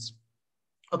intelligence.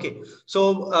 Okay,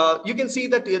 so you can see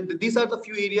that these are the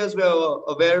few areas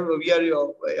where we are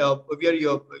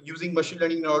using machine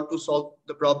learning in order to solve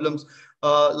the problems,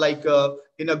 like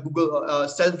in a Google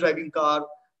self-driving car,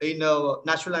 in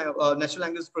natural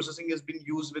language processing has been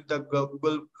used with the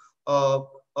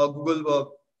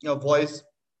Google voice,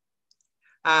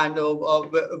 and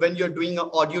when you're doing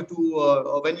audio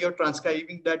to when you're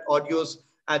transcribing that audios,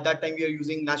 at that time we are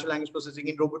using natural language processing.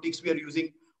 In robotics, we are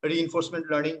using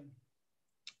reinforcement learning.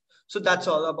 So that's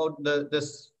all about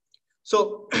this.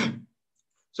 So,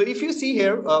 so if you see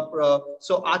here,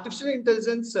 so artificial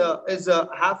intelligence is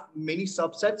have many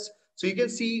subsets. So you can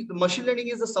see the machine learning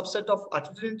is a subset of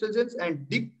artificial intelligence, and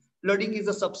deep learning is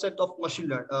a subset of machine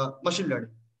learning.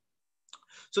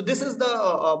 So this is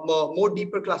the more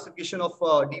deeper classification of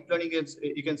deep learning.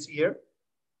 You can see here.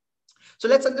 So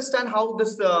let's understand how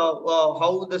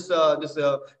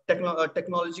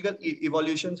technological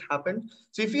evolutions happened.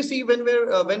 So if you see, when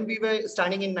we were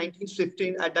standing in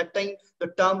 1915, at that time the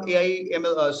term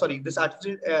this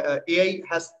artificial AI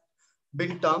has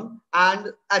been termed,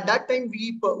 and at that time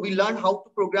we learned how to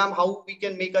program, how we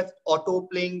can make a auto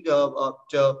playing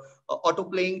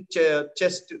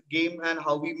chess game, and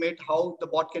how the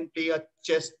bot can play a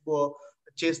chess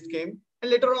game. And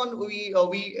later on, we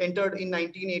entered in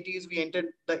 1980s. We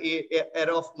entered the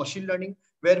era of machine learning,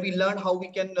 where we learned how we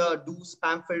can do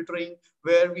spam filtering,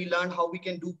 where we learned how we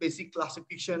can do basic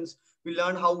classifications. We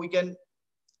learned how we can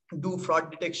do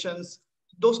fraud detections.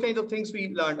 Those kinds of things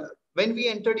we learned. When we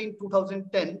entered in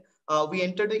 2010, we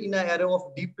entered in an era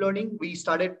of deep learning. We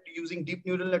started using deep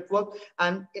neural network,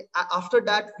 and after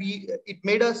that, it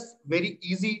made us very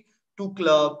easy to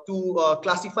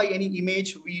classify any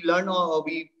image. We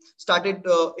started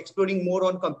exploring more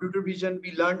on computer vision.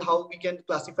 We learned how we can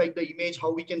classify the image,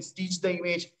 how we can stitch the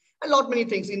image, a lot many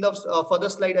things. In the further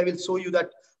slide, I will show you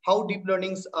that how deep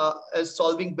learning is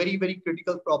solving very, very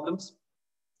critical problems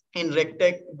in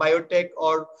regtech, biotech,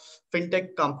 or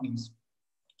fintech companies.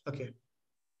 Okay.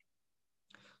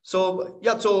 So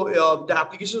yeah, so the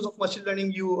applications of machine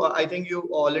learning, I think you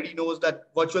already knows that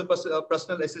virtual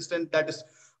personal assistant, that is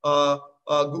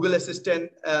Google Assistant,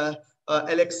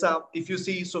 Alexa. If you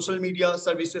see social media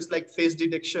services like face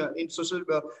detection in social,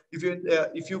 if you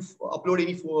upload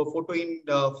any photo in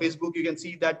Facebook, you can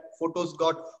see that photos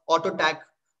got auto tag.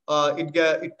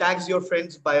 It tags your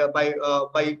friends by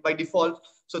default.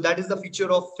 So that is the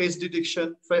feature of face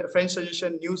detection, friend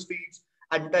suggestion, news feeds,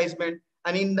 advertisement.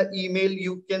 And in the email,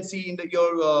 you can see in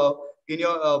your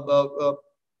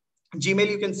Gmail,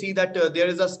 you can see that there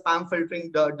is a spam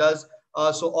filtering does.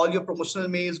 So all your promotional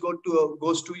mails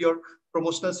goes to your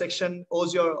promotional section. All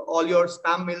your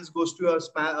spam mails goes to your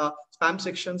spam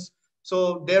sections.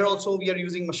 So there also we are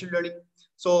using machine learning.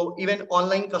 So even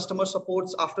online customer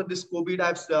supports after this COVID,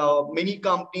 many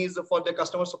companies for their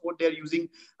customer support, they are using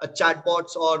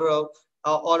chatbots or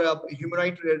human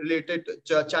right related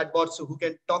chatbots who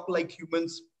can talk like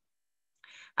humans.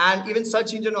 And even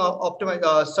search engine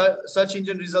search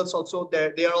engine results also,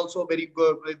 they are also very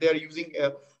good. They are using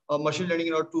machine learning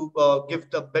in order to give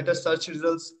the better search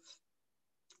results,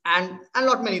 and a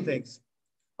lot many things.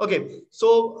 Okay,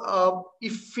 so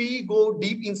if we go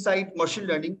deep inside machine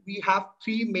learning, we have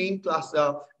three main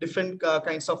different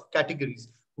kinds of categories.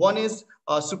 One is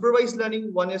supervised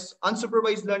learning, one is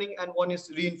unsupervised learning, and one is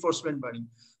reinforcement learning.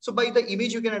 So by the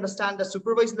image, you can understand that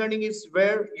supervised learning is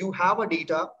where you have a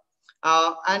data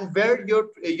and where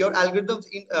your algorithms,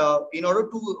 in order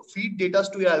to feed data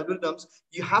to your algorithms,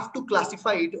 you have to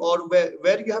classify it, or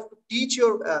where you have to teach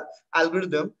your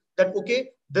algorithm that, okay,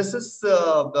 this is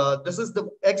the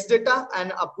X data,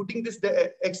 and putting this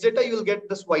the X data, you will get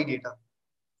this Y data,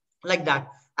 like that.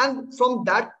 And from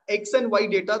that X and Y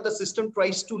data, the system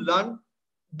tries to learn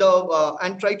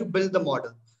and try to build the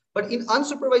model. But in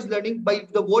unsupervised learning, by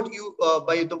the word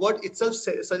itself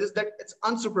suggests that it's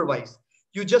unsupervised.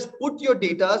 You just put your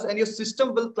data and your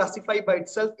system will classify by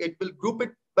itself. It will group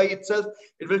it by itself.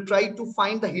 It will try to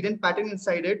find the hidden pattern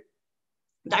inside it.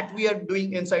 That we are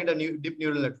doing inside a deep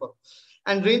neural network.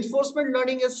 And reinforcement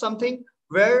learning is something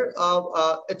where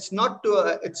it's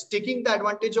taking the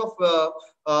advantage of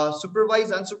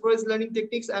supervised, unsupervised learning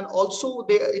techniques, and also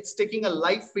it's taking a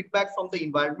live feedback from the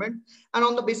environment, and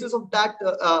on the basis of that,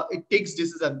 it takes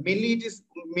decision. Mainly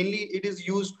it is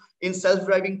used in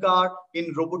self-driving car,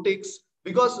 in robotics,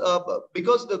 because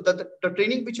the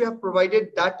training which you have provided,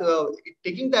 that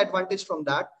taking the advantage from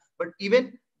that. But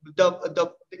even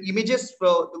the images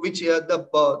which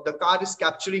the car is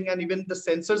capturing, and even the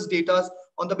sensors data,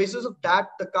 on the basis of that,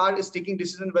 the car is taking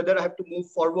decision whether I have to move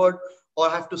forward or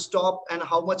I have to stop, and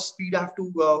how much speed I have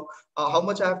to, how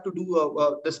much I have to do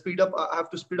the speed up. I have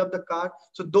to speed up the car.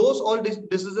 So those all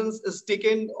decisions is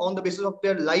taken on the basis of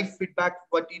their live feedback,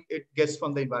 what it gets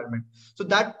from the environment. So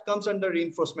that comes under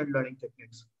reinforcement learning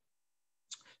techniques.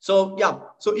 So yeah,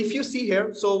 so if you see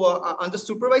here, so under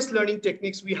supervised learning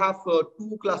techniques, we have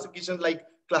two classifications like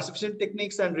classification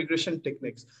techniques and regression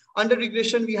techniques. Under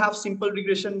regression, we have simple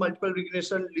regression, multiple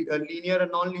regression, linear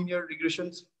and non-linear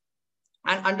regressions.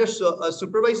 And under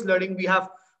supervised learning, we have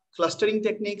clustering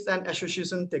techniques and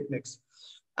association techniques.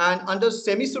 And under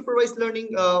semi-supervised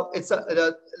learning,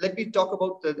 let me talk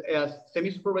about the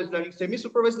semi-supervised learning.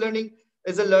 Semi-supervised learning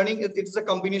is a learning, it's a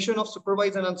combination of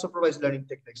supervised and unsupervised learning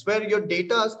techniques, where your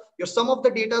some of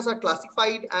the data are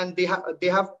classified and they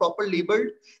have proper labeled,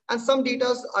 and some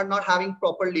data are not having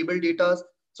proper labeled data.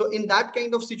 So in that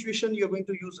kind of situation, you're going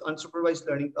to use unsupervised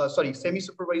learning,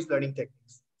 semi-supervised learning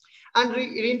techniques. And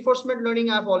reinforcement learning,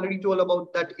 I've already told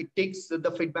about that. It takes the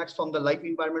feedbacks from the live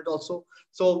environment also.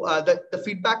 So the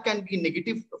feedback can be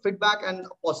negative feedback and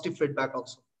positive feedback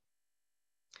also.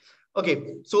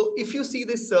 Okay, so if you see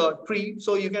this tree,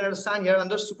 so you can understand here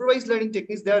under supervised learning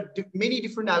techniques, there are many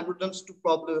different algorithms to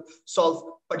solve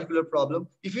particular problem.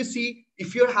 If you see,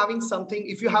 if you're having something,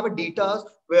 if you have a data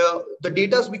where the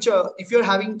data which are, if you're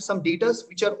having some data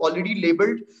which are already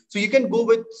labeled, so you can go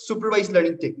with supervised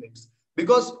learning techniques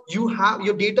because you have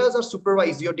your data are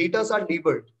supervised, your data are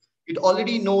labeled, it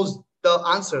already knows the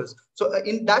answers. So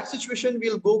in that situation,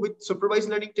 we'll go with supervised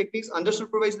learning techniques. Under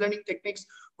supervised learning techniques,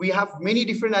 we have many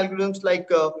different algorithms like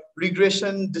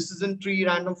regression, decision tree,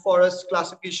 random forest,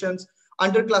 classifications.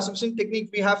 Under classification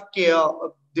technique, we have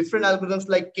different algorithms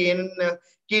like K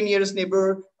nearest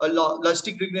neighbor,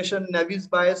 logistic regression, Navier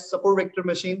bias, support vector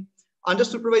machine. Under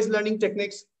supervised learning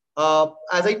techniques,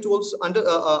 as I told, under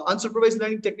unsupervised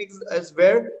learning techniques is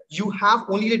where you have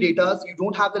only the data, you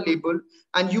don't have the label,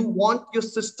 and you want your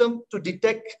system to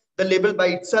detect the label by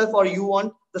itself, or you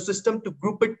want the system to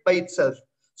group it by itself.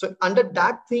 So under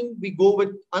that thing, we go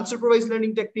with unsupervised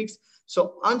learning techniques.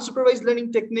 So unsupervised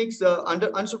learning techniques, under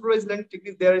unsupervised learning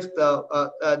techniques, there is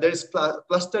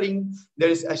clustering, there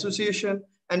is association,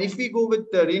 and if we go with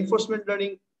the reinforcement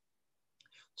learning.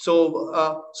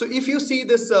 So, so if you see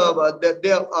this,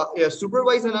 they are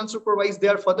supervised and unsupervised, they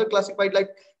are further classified like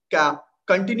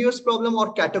continuous problem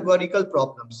or categorical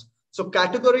problems. So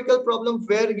categorical problem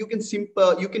where you can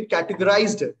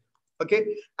categorize it,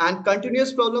 okay, and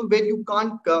continuous problem where you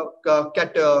can't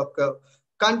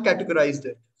categorize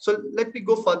it. So let me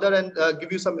go further and give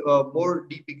you some more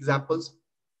deep examples.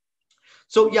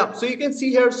 So yeah, so you can see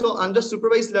here. So under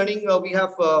supervised learning, we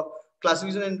have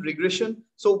classification and regression.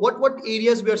 So what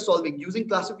areas we are solving using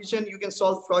classification? You can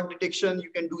solve fraud detection, you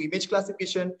can do image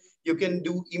classification, you can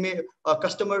do email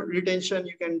customer retention,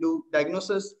 you can do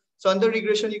diagnosis. So under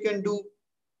regression, you can do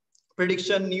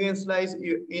prediction, new insights.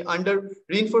 Under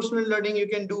reinforcement learning, you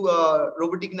can do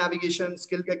robotic navigation,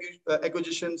 skill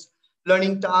acquisitions,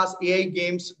 learning tasks, AI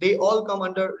games. They all come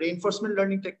under reinforcement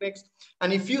learning techniques.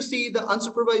 And if you see the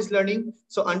unsupervised learning,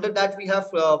 so under that we have,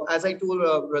 as I told,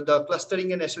 the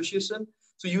clustering and association.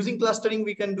 So using clustering,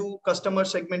 we can do customer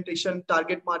segmentation,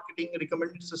 target marketing,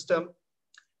 recommended system.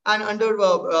 And under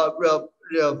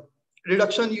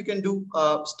reduction, you can do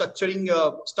structuring,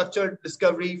 structured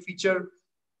discovery, feature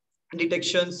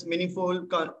detections, meaningful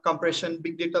compression,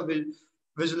 big data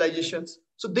visualizations.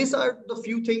 So these are the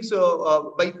few things.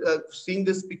 By seeing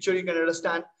this picture, you can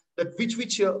understand that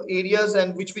which areas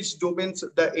and which domains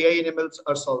the AI and MLs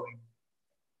are solving.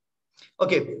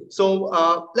 Okay, so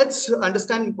let's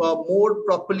understand more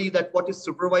properly that what is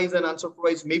supervised and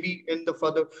unsupervised. Maybe in the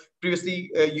further previously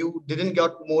you didn't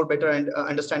get more better and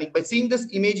understanding. By seeing this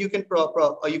image, you can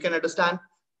understand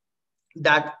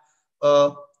that.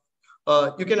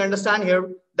 You can understand here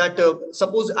that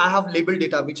suppose I have labeled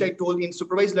data, which I told in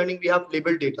supervised learning, we have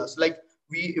labeled data. So like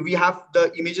we have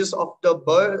the images of the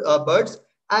birds,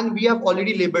 and we have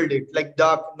already labeled it like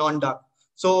dark, non-dark.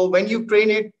 So when you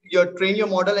train your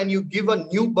model and you give a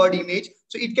new bird image,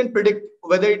 so it can predict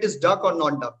whether it is dark or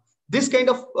non-dark. This kind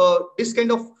of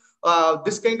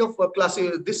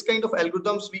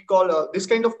algorithms we call this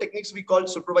kind of techniques we call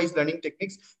supervised learning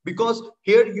techniques, because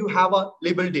here you have a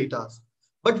labeled data.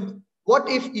 But what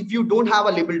if you don't have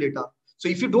a labeled data? So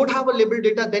if you don't have a labeled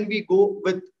data, then we go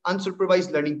with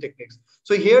unsupervised learning techniques.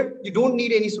 So here you don't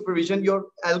need any supervision.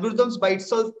 Your algorithms by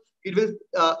itself, it will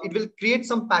create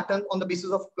some pattern on the basis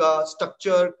of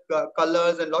structure,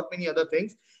 colors, and lot many other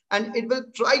things, and it will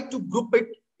try to group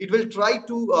it. It will try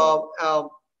to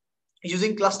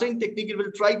using clustering technique. It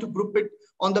will try to group it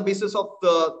on the basis of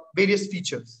the various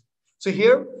features. So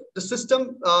here the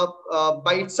system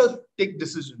by itself take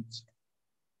decisions.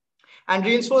 And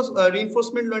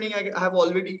reinforcement learning, I have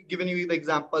already given you the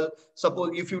example.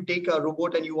 Suppose if you take a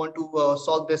robot and you want to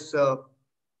solve this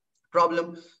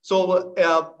problem. So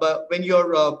but when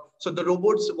you're so the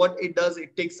robots, what it does,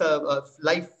 it takes a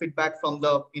live feedback from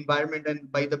the environment,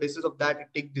 and by the basis of that, it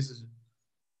takes decision.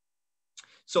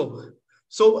 So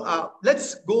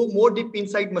let's go more deep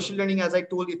inside machine learning. As I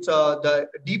told, it's the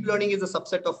deep learning is a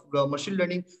subset of machine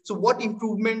learning. So what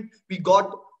improvement we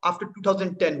got after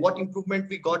 2010? What improvement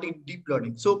we got in deep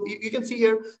learning? So you can see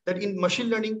here that in machine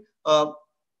learning,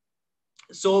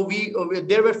 so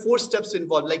there were 4 steps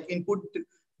involved, like input,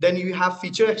 then you have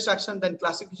feature extraction, then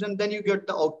classification, then you get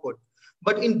the output.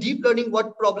 But in deep learning,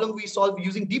 what problem we solve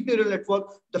using deep neural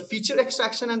network, the feature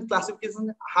extraction and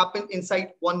classification happen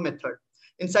inside one method,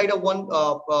 inside a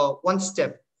one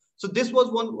step. So this was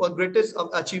one greatest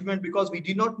achievement, because we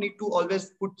did not need to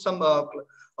always put some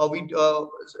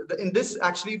in this,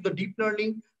 actually the deep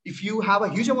learning, if you have a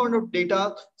huge amount of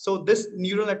data, so this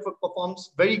neural network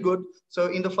performs very good. So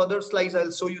in the further slides,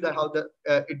 I'll show you that how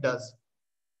it does.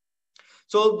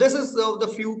 So this is the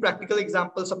few practical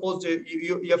examples. Suppose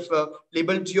you have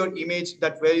labeled your image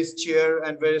that where is chair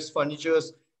and where is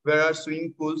furnitures, where are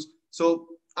swimming pools. So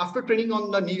after training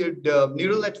on the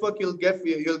neural network, you'll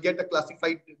get a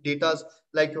classified data,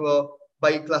 like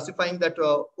by classifying that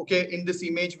okay, in this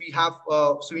image we have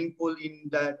swimming pool, in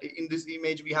this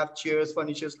image we have chairs,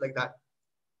 furnitures, like that.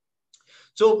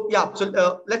 So yeah,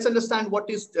 so let's understand what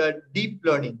is deep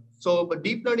learning. So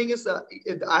deep learning is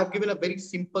I have given a very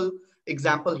simple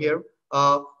example here.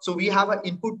 So we have an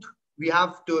input, we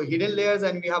have 2 hidden layers,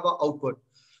 and we have an output.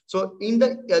 So in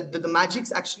the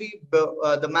magics actually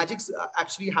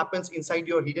actually happens inside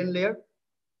your hidden layer.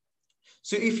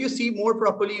 So if you see more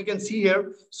properly, you can see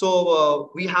here. So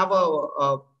we have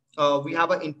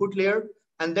an input layer,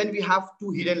 and then we have 2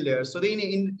 hidden layers. So then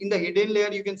in the hidden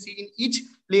layer, you can see in each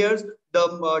layers,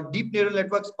 the deep neural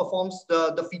networks performs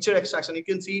the feature extraction. You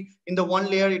can see in the one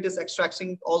layer, it is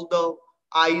extracting all the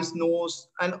eyes, nose,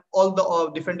 and all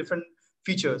the different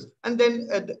features. And then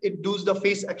it does the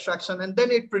face extraction, and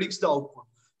then it predicts the output.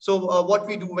 So what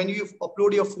we do when you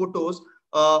upload your photos,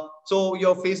 so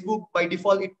your Facebook by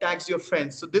default, it tags your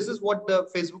friends. So this is what the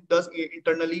Facebook does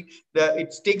internally.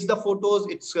 It takes the photos,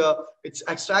 it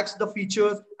extracts the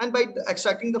features, and by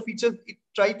extracting the features, it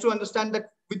tries to understand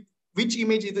that with which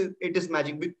image it is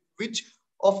matching, with which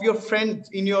of your friends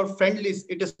in your friend list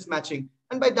it is matching,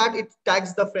 and by that it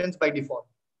tags the friends by default.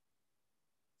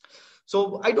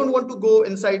 So I don't want to go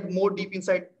more deep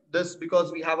inside this,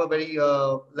 because we have a very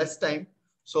less time.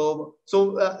 So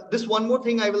this one more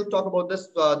thing I will talk about this.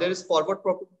 There is forward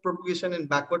propagation and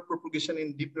backward propagation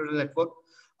in deep neural network.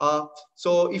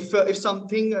 So if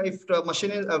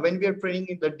machine is, when we are training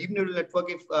in the deep neural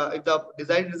network, if the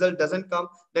desired result doesn't come,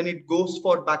 then it goes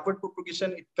for backward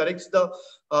propagation. It corrects the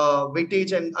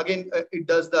weightage, and again it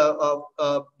does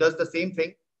the same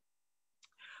thing.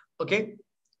 Okay,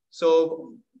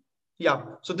 so yeah,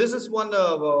 so this is one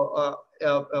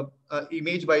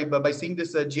image. By seeing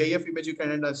this GIF image, you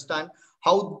can understand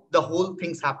how the whole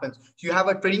things happens. So you have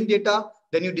a training data,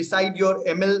 then you decide your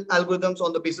ML algorithms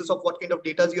on the basis of what kind of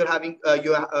data you're having.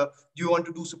 Do you want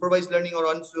to do supervised learning or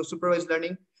unsupervised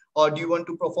learning, or do you want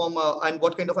to perform and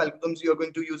what kind of algorithms you're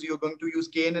going to use? You're going to use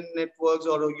KNN networks,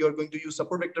 or you're going to use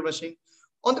support vector machine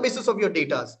on the basis of your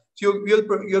data. So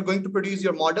you're going to produce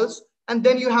your models. And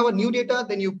then you have a new data,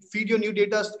 then you feed your new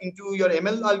data into your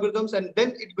ML algorithms, and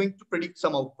then it's going to predict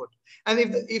some output. And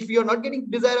if you're not getting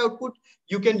desired output,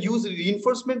 you can use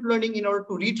reinforcement learning in order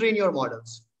to retrain your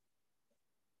models.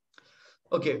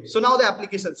 Okay, so now the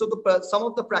application. So some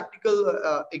of the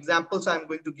practical examples I'm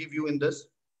going to give you in this.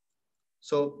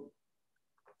 So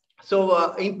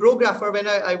in ProGrapher, when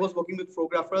I was working with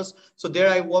ProGraphers, so there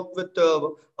I worked with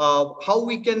how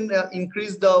we can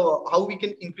increase the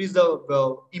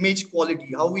image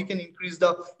quality, how we can increase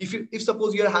the, if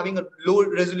suppose you're having a low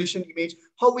resolution image,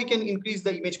 how we can increase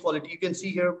the image quality. You can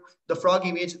see here the frog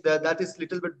image that is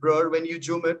little bit blur when you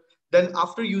zoom it. Then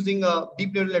after using a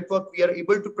deep neural network, we are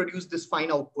able to produce this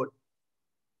fine output.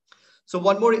 So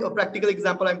one more practical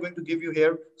example I'm going to give you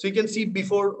here. So you can see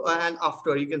before and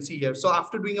after, you can see here. So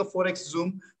after doing a 4x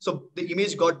zoom, so the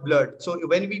image got blurred. So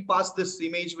when we pass this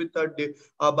image with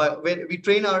when we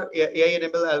train our AI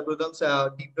and ML algorithms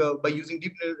by using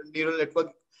deep neural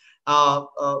network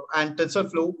and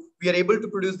TensorFlow, we are able to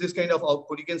produce this kind of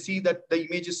output. You can see that the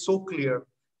image is so clear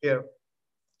here.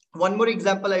 One more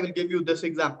example, I will give you this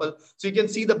example. So you can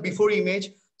see the before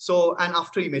image. So, and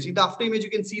after image, in the after image, you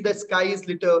can see the sky is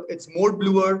little, it's more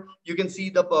bluer. You can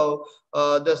see the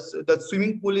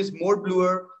swimming pool is more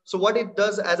bluer. So what it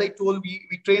does, as I told,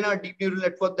 we train our deep neural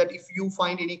network that if you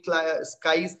find any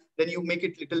skies, then you make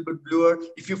it little bit bluer.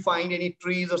 If you find any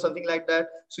trees or something like that,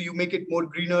 so you make it more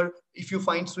greener. If you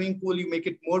find swimming pool, you make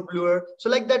it more bluer. So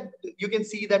like that, you can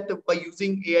see that by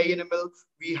using AI and ML,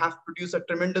 we have produced a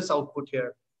tremendous output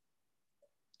here.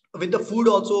 With the food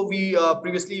also, we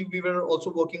previously we were also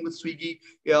working with Swiggy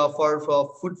for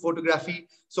food photography.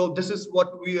 So this is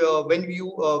what we when we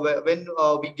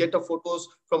get the photos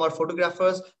from our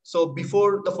photographers. So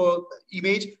before the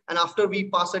image and after we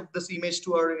pass it this image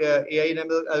to our AI and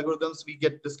ML algorithms, we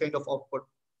get this kind of output.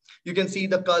 You can see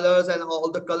the colors, and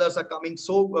all the colors are coming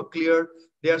so clear.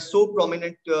 They are so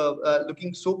prominent,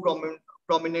 looking so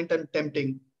prominent and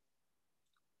tempting.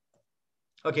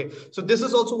 Okay, so this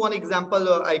is also one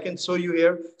example I can show you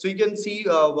here. So you can see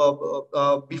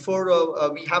before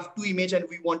we have two images and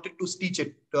we wanted to stitch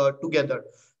it together.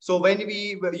 So when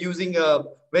we were using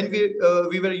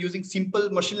simple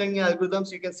machine learning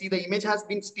algorithms, you can see the image has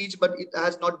been stitched, but it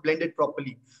has not blended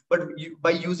properly. But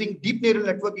by using deep neural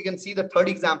network, you can see the third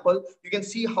example. You can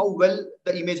see how well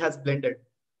the image has blended.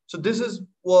 So this is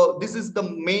the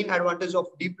main advantage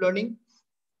of deep learning,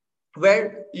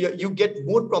 where you get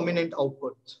more prominent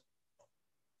output.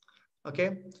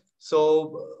 Okay,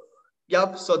 so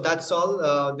yeah, so that's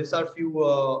all. These are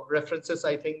few references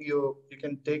I think you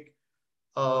can take.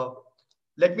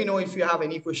 Let me know if you have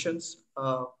any questions.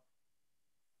 Yeah,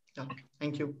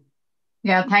 thank you.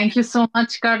 Yeah, thank you so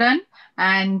much, Karan.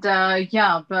 And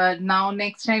yeah, but now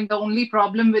next time, the only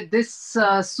problem with this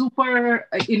super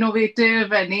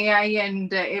innovative and AI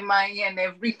and MI and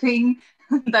everything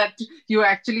that you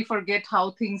actually forget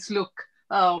how things look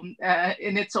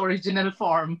in its original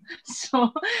form.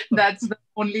 So that's the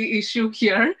only issue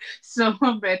here. So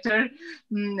better,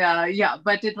 yeah.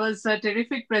 But it was a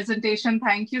terrific presentation.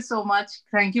 Thank you so much.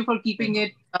 Thank you for keeping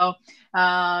it.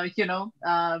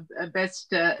 Best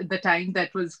the time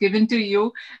that was given to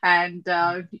you. And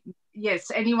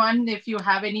yes, anyone, if you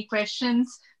have any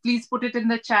questions, please put it in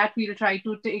the chat. We'll try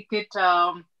to take it,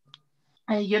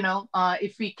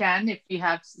 if we can, if we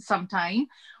have some time,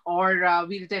 or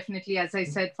we'll definitely, as I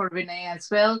said for Vinay as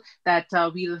well, that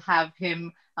we'll have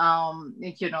him,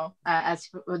 as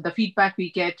the feedback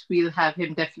we get, we'll have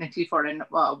him definitely for an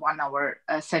 1 hour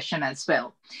session as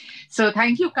well. So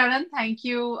thank you, Karan. Thank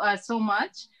you so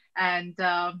much. And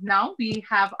now we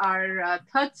have our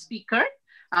third speaker.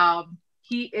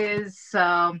 He is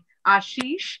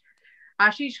Ashish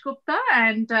Gupta,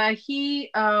 and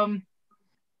he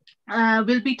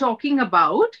will be talking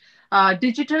about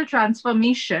digital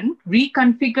transformation,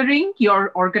 reconfiguring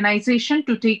your organization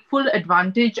to take full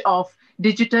advantage of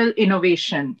digital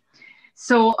innovation.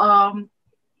 So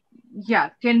yeah,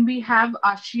 can we have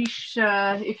Ashish,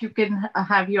 if you can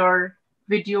have your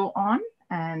video on,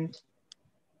 and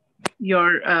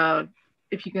your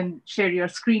if you can share your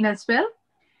screen as well.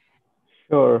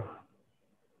 Sure.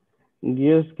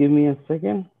 Just give me a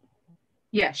second.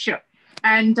 Yeah, sure.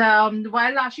 And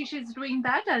while Ashish is doing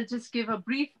that, I'll just give a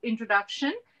brief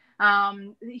introduction.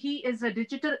 He is a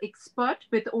digital expert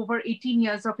with over 18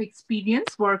 years of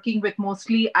experience working with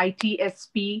mostly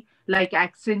ITSP like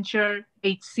Accenture,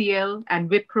 HCL, and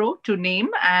Wipro, to name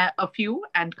a few.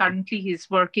 And currently he's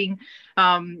working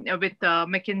with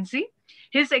McKinsey.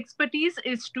 His expertise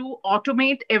is to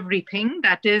automate everything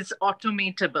that is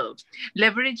automatable,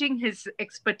 leveraging his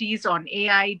expertise on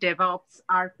AI, DevOps,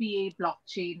 RPA,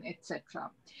 blockchain,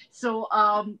 etc. So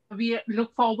we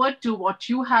look forward to what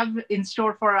you have in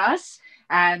store for us,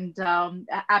 and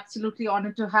absolutely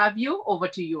honored to have you. Over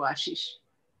to you, Ashish.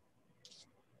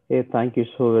 Hey, thank you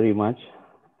so very much.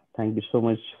 Thank you so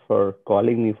much for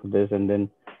calling me for this and then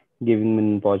giving me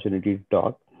an opportunity to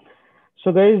talk.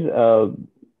 So guys,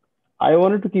 I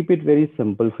wanted to keep it very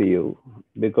simple for you,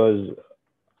 because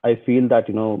I feel that,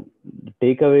 the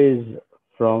takeaways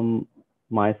from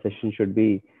my session should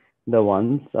be the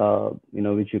ones,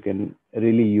 which you can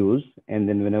really use. And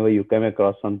then whenever you come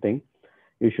across something,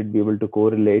 you should be able to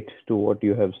correlate to what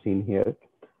you have seen here.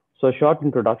 So a short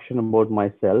introduction about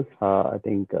myself. I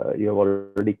think you have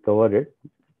already covered it.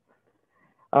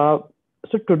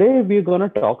 So today we're going to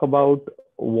talk about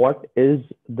what is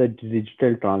the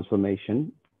digital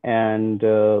transformation, and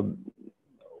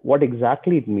what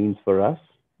exactly it means for us.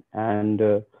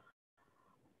 And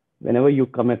whenever you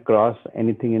come across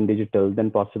anything in digital,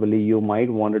 then possibly you might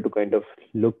want to kind of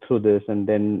look through this and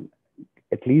then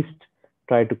at least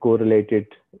try to correlate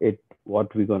it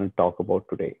what we're going to talk about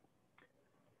today.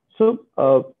 So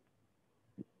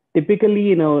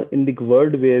typically, in the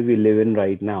world where we live in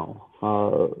right now,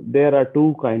 there are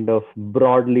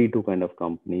broadly two kind of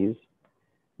companies.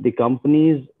 The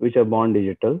companies which are born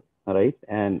digital, right?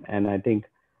 And I think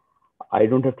I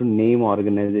don't have to name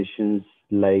organizations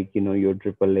like, your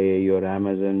AAA, your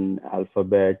Amazon,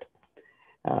 Alphabet,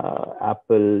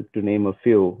 Apple, to name a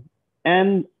few.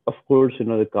 And of course,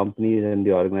 the companies and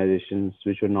the organizations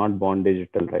which were not born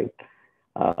digital, right?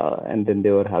 And then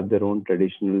they will have their own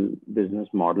traditional business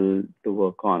model to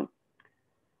work on.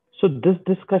 So this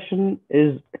discussion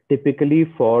is typically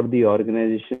for the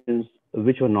organizations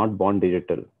which were not born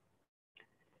digital.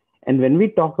 And when we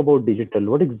talk about digital,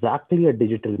 what exactly a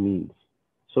digital means?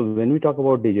 So when we talk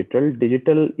about digital,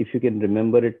 if you can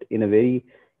remember it in a very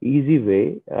easy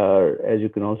way, as you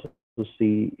can also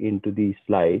see into these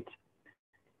slides,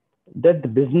 that the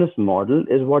business model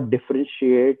is what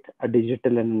differentiate a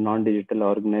digital and a non-digital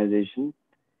organization.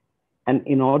 And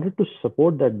in order to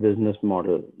support that business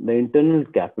model, the internal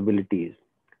capabilities,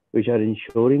 which are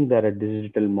ensuring that a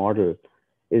digital model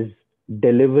is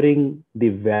delivering the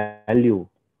value,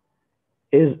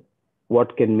 is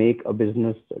what can make a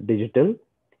business digital.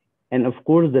 And of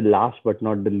course, the last but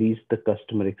not the least, the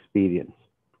customer experience.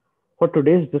 For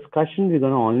today's discussion, we're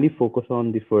going to only focus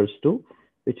on the first two,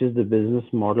 which is the business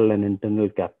model and internal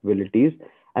capabilities.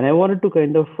 And I wanted to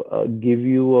give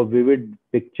you a vivid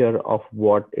picture of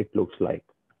what it looks like.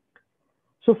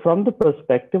 So from the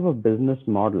perspective of business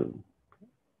model,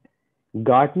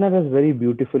 Gartner has very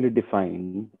beautifully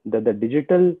defined that the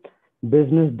digital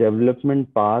business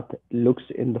development path looks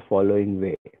in the following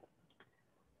way.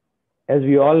 As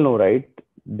we all know, right,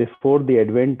 before the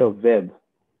advent of web,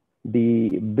 the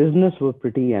business was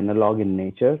pretty analog in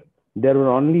nature. There were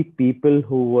only people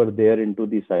who were there into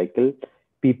the cycle.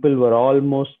 People were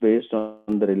almost based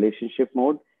on the relationship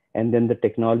mode. And then the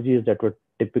technologies that were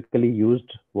typically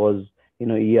used was,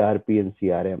 ERP and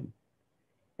CRM.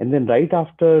 And then right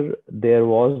after, there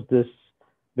was this,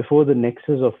 before the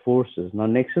nexus of forces. Now,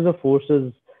 nexus of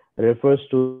forces refers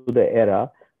to the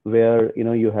era where,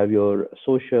 you have your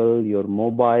social, your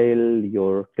mobile,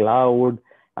 your cloud,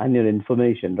 and your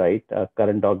information, right?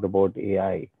 Karan talked about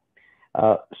AI.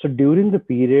 So during the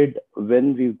period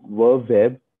when we were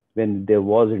web, when there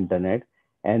was internet,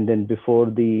 and then before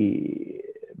the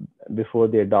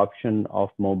adoption of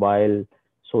mobile,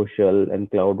 social,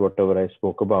 and cloud, whatever I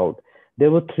spoke about,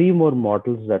 there were three more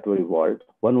models that were evolved.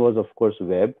 One was, of course,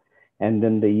 web, and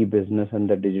then the e-business and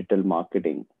the digital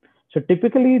marketing. So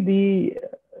typically,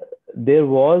 there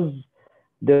were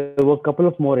a couple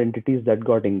of more entities that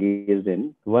got engaged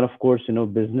in. One, of course,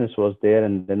 business was there,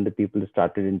 and then the people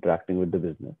started interacting with the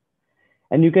business.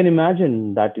 And you can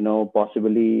imagine that,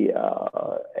 possibly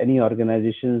any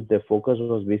organizations, their focus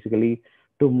was basically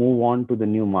to move on to the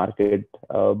new market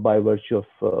by virtue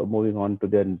of moving on to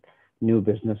their new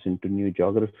business into new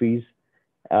geographies.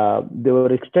 They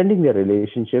were extending their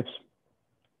relationships,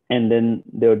 and then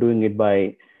they were doing it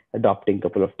by adopting a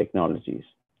couple of technologies.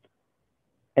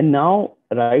 And now,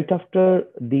 right after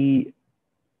the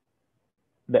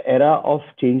era of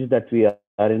change that we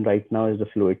are in right now is the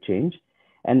fluid change.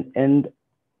 And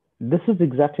this is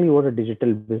exactly what a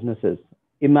digital business is.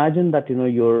 Imagine that,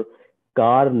 your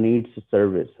car needs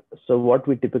service. So what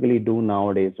we typically do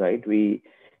nowadays, right? We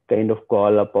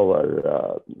call up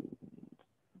our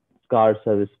car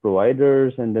service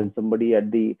providers, and then somebody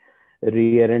at the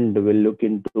rear end will look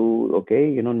into, okay,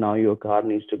 now your car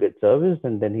needs to get serviced,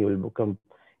 and then he will book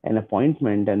an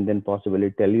appointment and then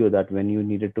possibly tell you that when you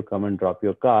needed to come and drop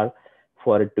your car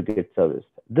for it to get serviced.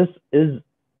 This is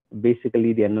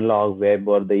basically the analog web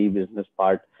or the e-business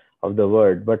part of the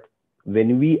word. But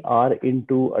when we are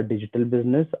into a digital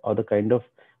business or the kind of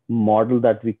model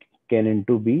that we can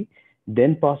into be,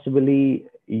 then possibly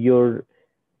your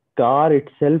car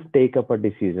itself take up a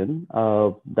decision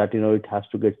that, it has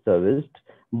to get serviced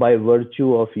by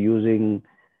virtue of using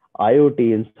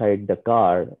IoT inside the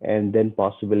car, and then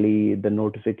possibly the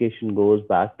notification goes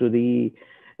back to the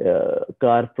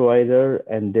car provider,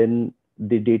 and then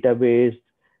the database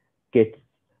gets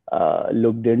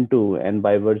looked into, and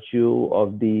by virtue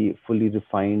of the fully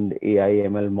refined AI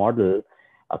ML model,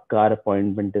 a car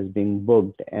appointment is being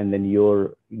booked, and then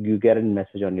you get a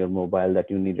message on your mobile that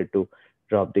you needed to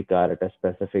drop the car at a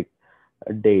specific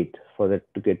date for that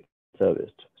to get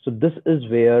serviced. So this is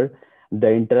where the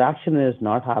interaction is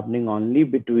not happening only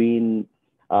between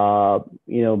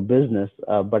business,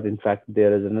 but in fact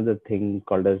there is another thing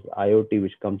called as IoT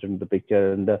which comes into the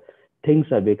picture, and the things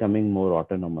are becoming more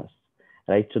autonomous,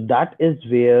 right? So that is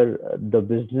where the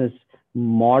business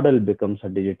model becomes a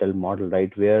digital model,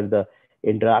 right? Where the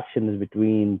interaction is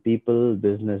between people,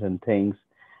 business, and things.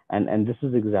 And this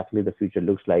is exactly the future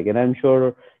looks like. And I'm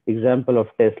sure example of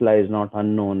Tesla is not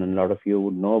unknown, and a lot of you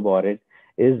would know about it.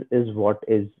 Is what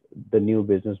is the new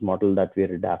business model that we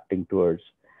are adapting towards.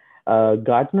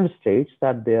 Gartner states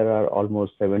that there are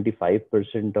almost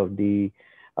 75% of the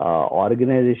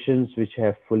organizations which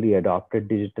have fully adopted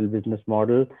digital business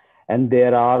model, and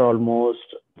there are almost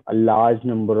a large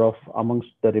number of amongst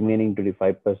the remaining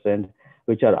 25%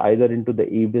 which are either into the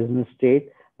e-business state.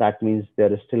 That means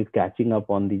they're still catching up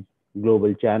on the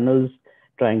global channels,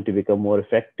 trying to become more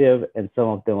effective, and some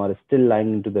of them are still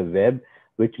lying into the web,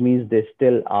 which means they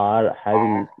still are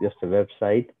having just a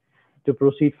website to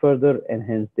proceed further, and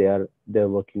hence they're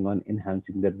working on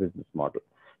enhancing their business model.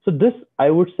 So this, I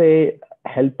would say,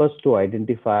 help us to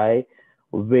identify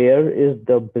where is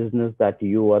the business that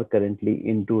you are currently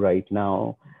into right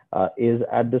now, is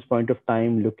at this point of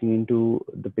time looking into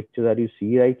the picture that you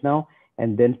see right now,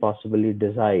 and then possibly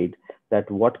decide that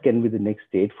what can be the next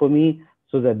state for me,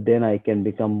 so that then I can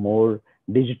become more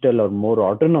digital or more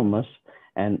autonomous.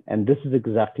 And this is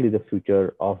exactly the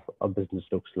future of a business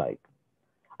looks like.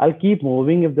 I'll keep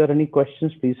moving. If there are any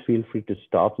questions, please feel free to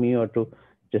stop me or to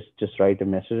just write a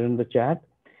message in the chat.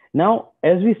 Now,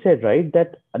 as we said, right,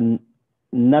 that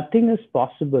nothing is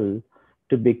possible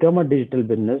to become a digital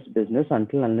business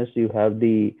until unless you have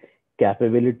the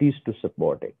capabilities to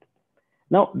support it.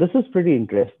 Now, this is pretty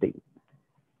interesting.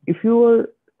 If you were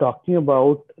talking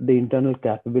about the internal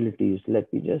capabilities,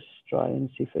 let me just try and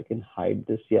see if I can hide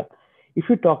this. Yeah. If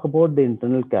you talk about the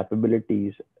internal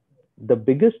capabilities, the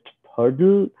biggest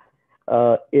hurdle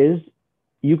is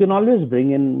you can always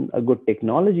bring in a good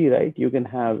technology, right? You can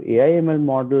have AI ML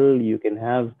model, you can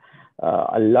have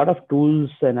a lot of tools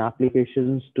and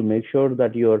applications to make sure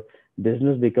that your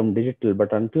business become digital.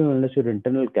 But until unless your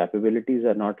internal capabilities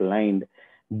are not aligned,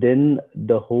 then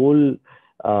the whole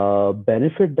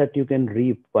benefit that you can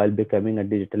reap while becoming a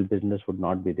digital business would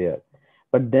not be there.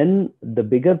 But then the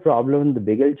bigger problem, the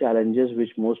bigger challenges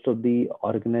which most of the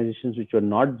organizations which are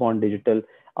not born digital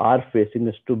are facing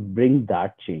is to bring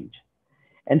that change.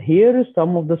 And here is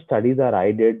some of the studies that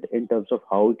I did in terms of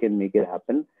how we can make it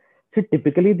happen. So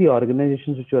typically the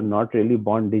organizations which are not really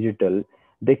born digital,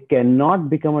 they cannot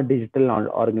become a digital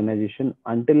organization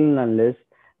until and unless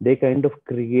they kind of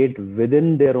create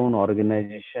within their own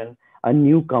organization a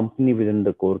new company within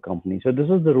the core company. So this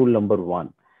is the rule number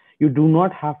one. You do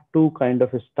not have to kind of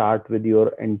start with your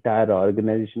entire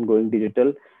organization going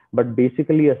digital, but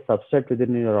basically a subset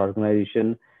within your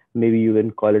organization. Maybe you can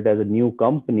call it as a new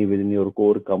company within your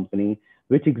core company,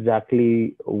 which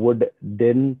exactly would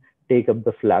then take up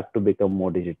the flag to become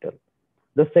more digital.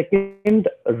 The second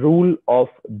rule of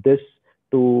this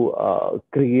to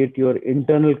create your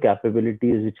internal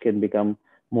capabilities, which can become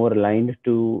more aligned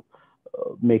to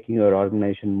making your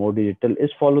organization more digital,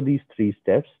 is follow these three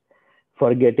steps: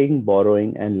 forgetting,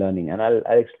 borrowing, and learning. And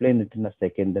I'll explain it in a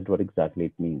second that what exactly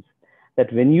it means.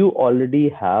 That when you already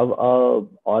have a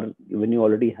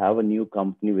new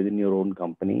company within your own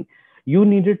company, you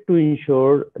needed to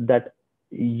ensure that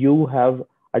you have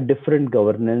a different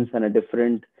governance and a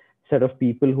different set of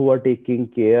people who are taking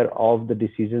care of the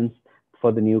decisions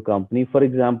for the new company. For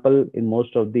example, in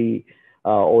most of the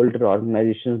older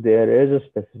organizations, there is a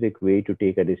specific way to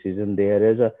take a decision.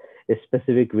 There is a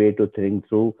specific way to think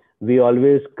through. We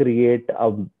always create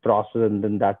a process, and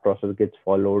then that process gets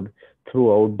followed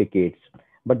throughout decades.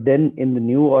 But then in the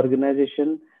new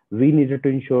organization, we needed to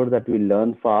ensure that we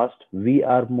learn fast. We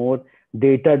are more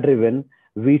data driven.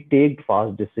 We take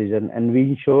fast decision, and we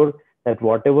ensure that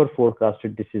whatever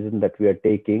forecasted decision that we are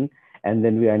taking, and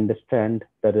then we understand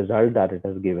the result that it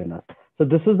has given us. So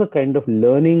this is the kind of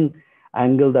learning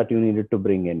angle that you needed to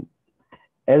bring in.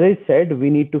 As I said, we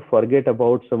need to forget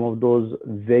about some of those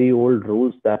very old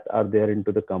rules that are there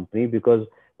into the company, because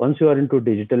once you are into a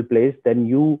digital place, then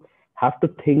you have to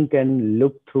think and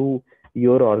look through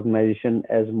your organization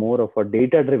as more of a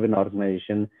data-driven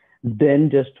organization than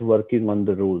just working on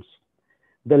the rules.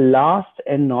 The last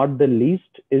and not the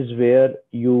least is where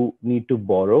you need to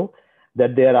borrow,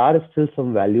 that there are still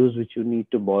some values which you need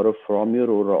to borrow from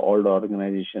your old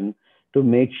organization to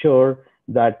make sure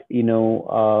that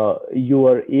you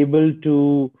are able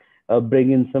to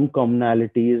bring in some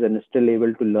commonalities and still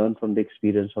able to learn from the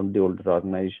experience of the older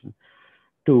organization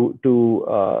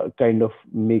to kind of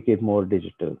make it more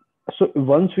digital. So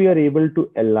once we are able to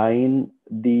align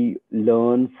the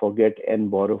learn, forget,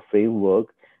 and borrow framework,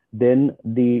 then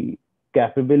the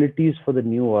capabilities for the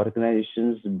new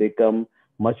organizations become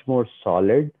much more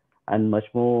solid and much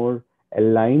more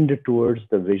aligned towards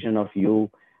the vision of you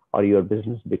or your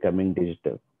business becoming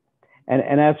digital.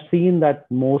 And I've seen that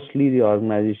mostly the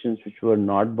organizations which were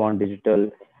not born digital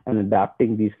and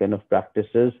adapting these kind of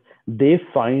practices, they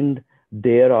find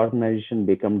their organization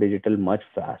become digital much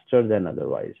faster than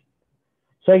otherwise.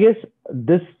 So I guess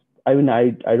this, I mean,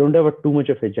 I don't have too much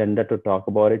of agenda to talk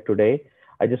about it today.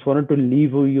 I just wanted to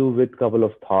leave you with a couple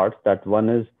of thoughts. That one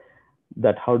is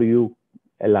that how do you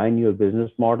align your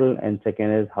business model? And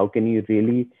second is how can you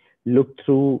really look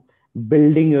through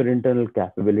building your internal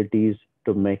capabilities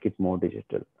to make it more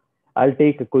digital? I'll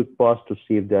take a quick pause to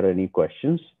see if there are any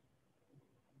questions.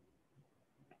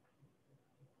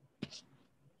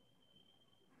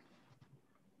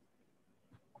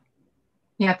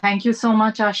 Yeah, thank you so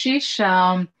much, Ashish,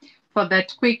 for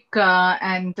that quick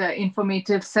and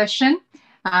informative session.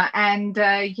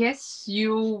 Yes,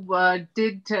 you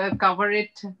did cover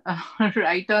it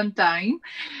right on time.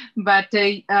 But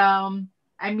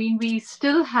I mean, we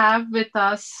still have with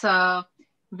us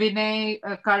Vinay,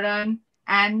 Karan,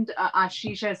 and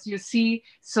Ashish, as you see.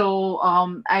 So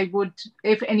I would,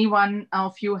 if anyone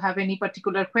of you have any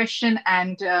particular question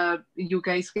and you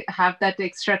guys have that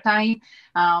extra time,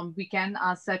 we can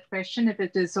ask that question if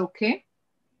it is okay.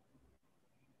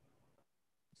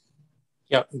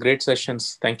 Yeah, great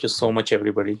sessions. Thank you so much,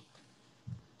 everybody.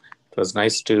 It was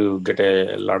nice to get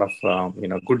a lot of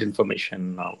good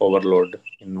information overload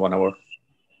in 1 hour.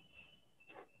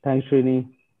 Thanks, Srini.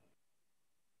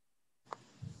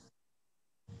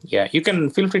 Yeah, you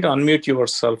can feel free to unmute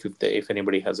yourself if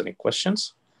anybody has any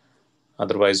questions.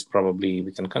 Otherwise, probably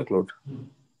we can conclude.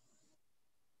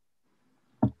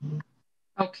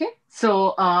 Okay,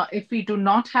 so if we do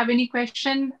not have any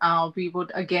question, we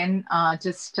would again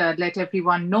just let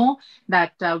everyone know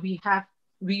that we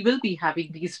will be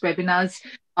having these webinars.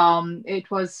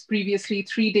 It was previously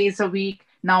 3 days a week.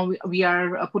 Now we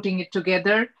are putting it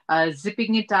together,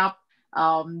 zipping it up,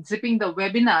 zipping the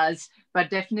webinars, but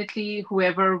definitely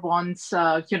whoever wants,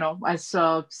 as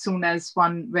soon as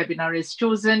one webinar is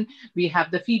chosen, we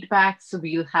have the feedback. So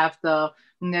we'll have the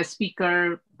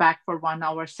speaker back for 1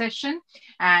 hour session.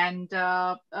 And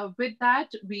with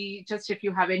that, we just, if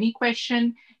you have any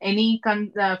question, any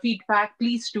feedback,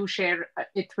 please do share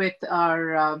it with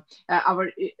our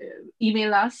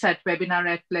email us at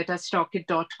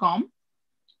webinar@LetUsTalkIt.com.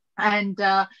 And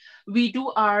we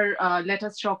do our Let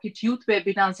Us Talk It Youth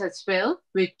webinars as well,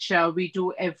 which we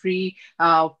do every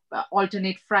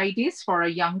alternate Fridays for a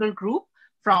younger group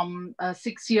from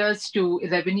 6 years to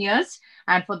 11 years,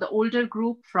 and for the older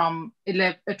group from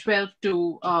 12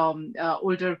 to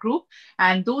older group.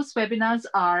 And those webinars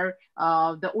are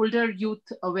the older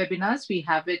youth webinars. We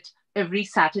have it every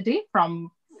Saturday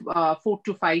from 4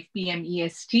 to 5 p.m.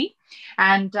 EST.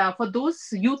 And for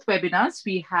those youth webinars,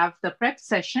 we have the prep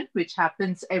session, which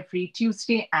happens every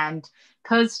Tuesday and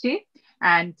Thursday.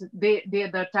 And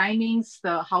the timings,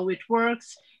 how it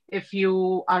works. If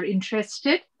you are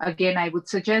interested, again, I would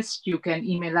suggest you can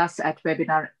email us at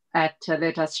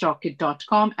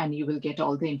webinar@letustalkit.com and you will get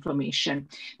all the information.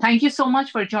 Thank you so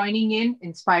much for joining in,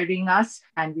 inspiring us,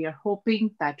 and we are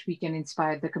hoping that we can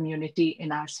inspire the community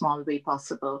in our small way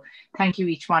possible. Thank you,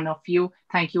 each one of you.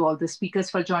 Thank you all the speakers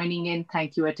for joining in.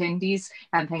 Thank you, attendees,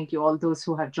 and thank you all those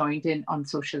who have joined in on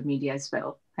social media as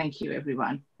well. Thank you,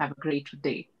 everyone. Have a great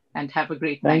day and have a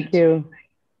great night. Thank you.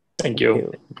 Thank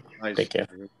you. Nice. Take care.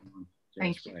 Yes,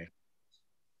 Thank you. bye.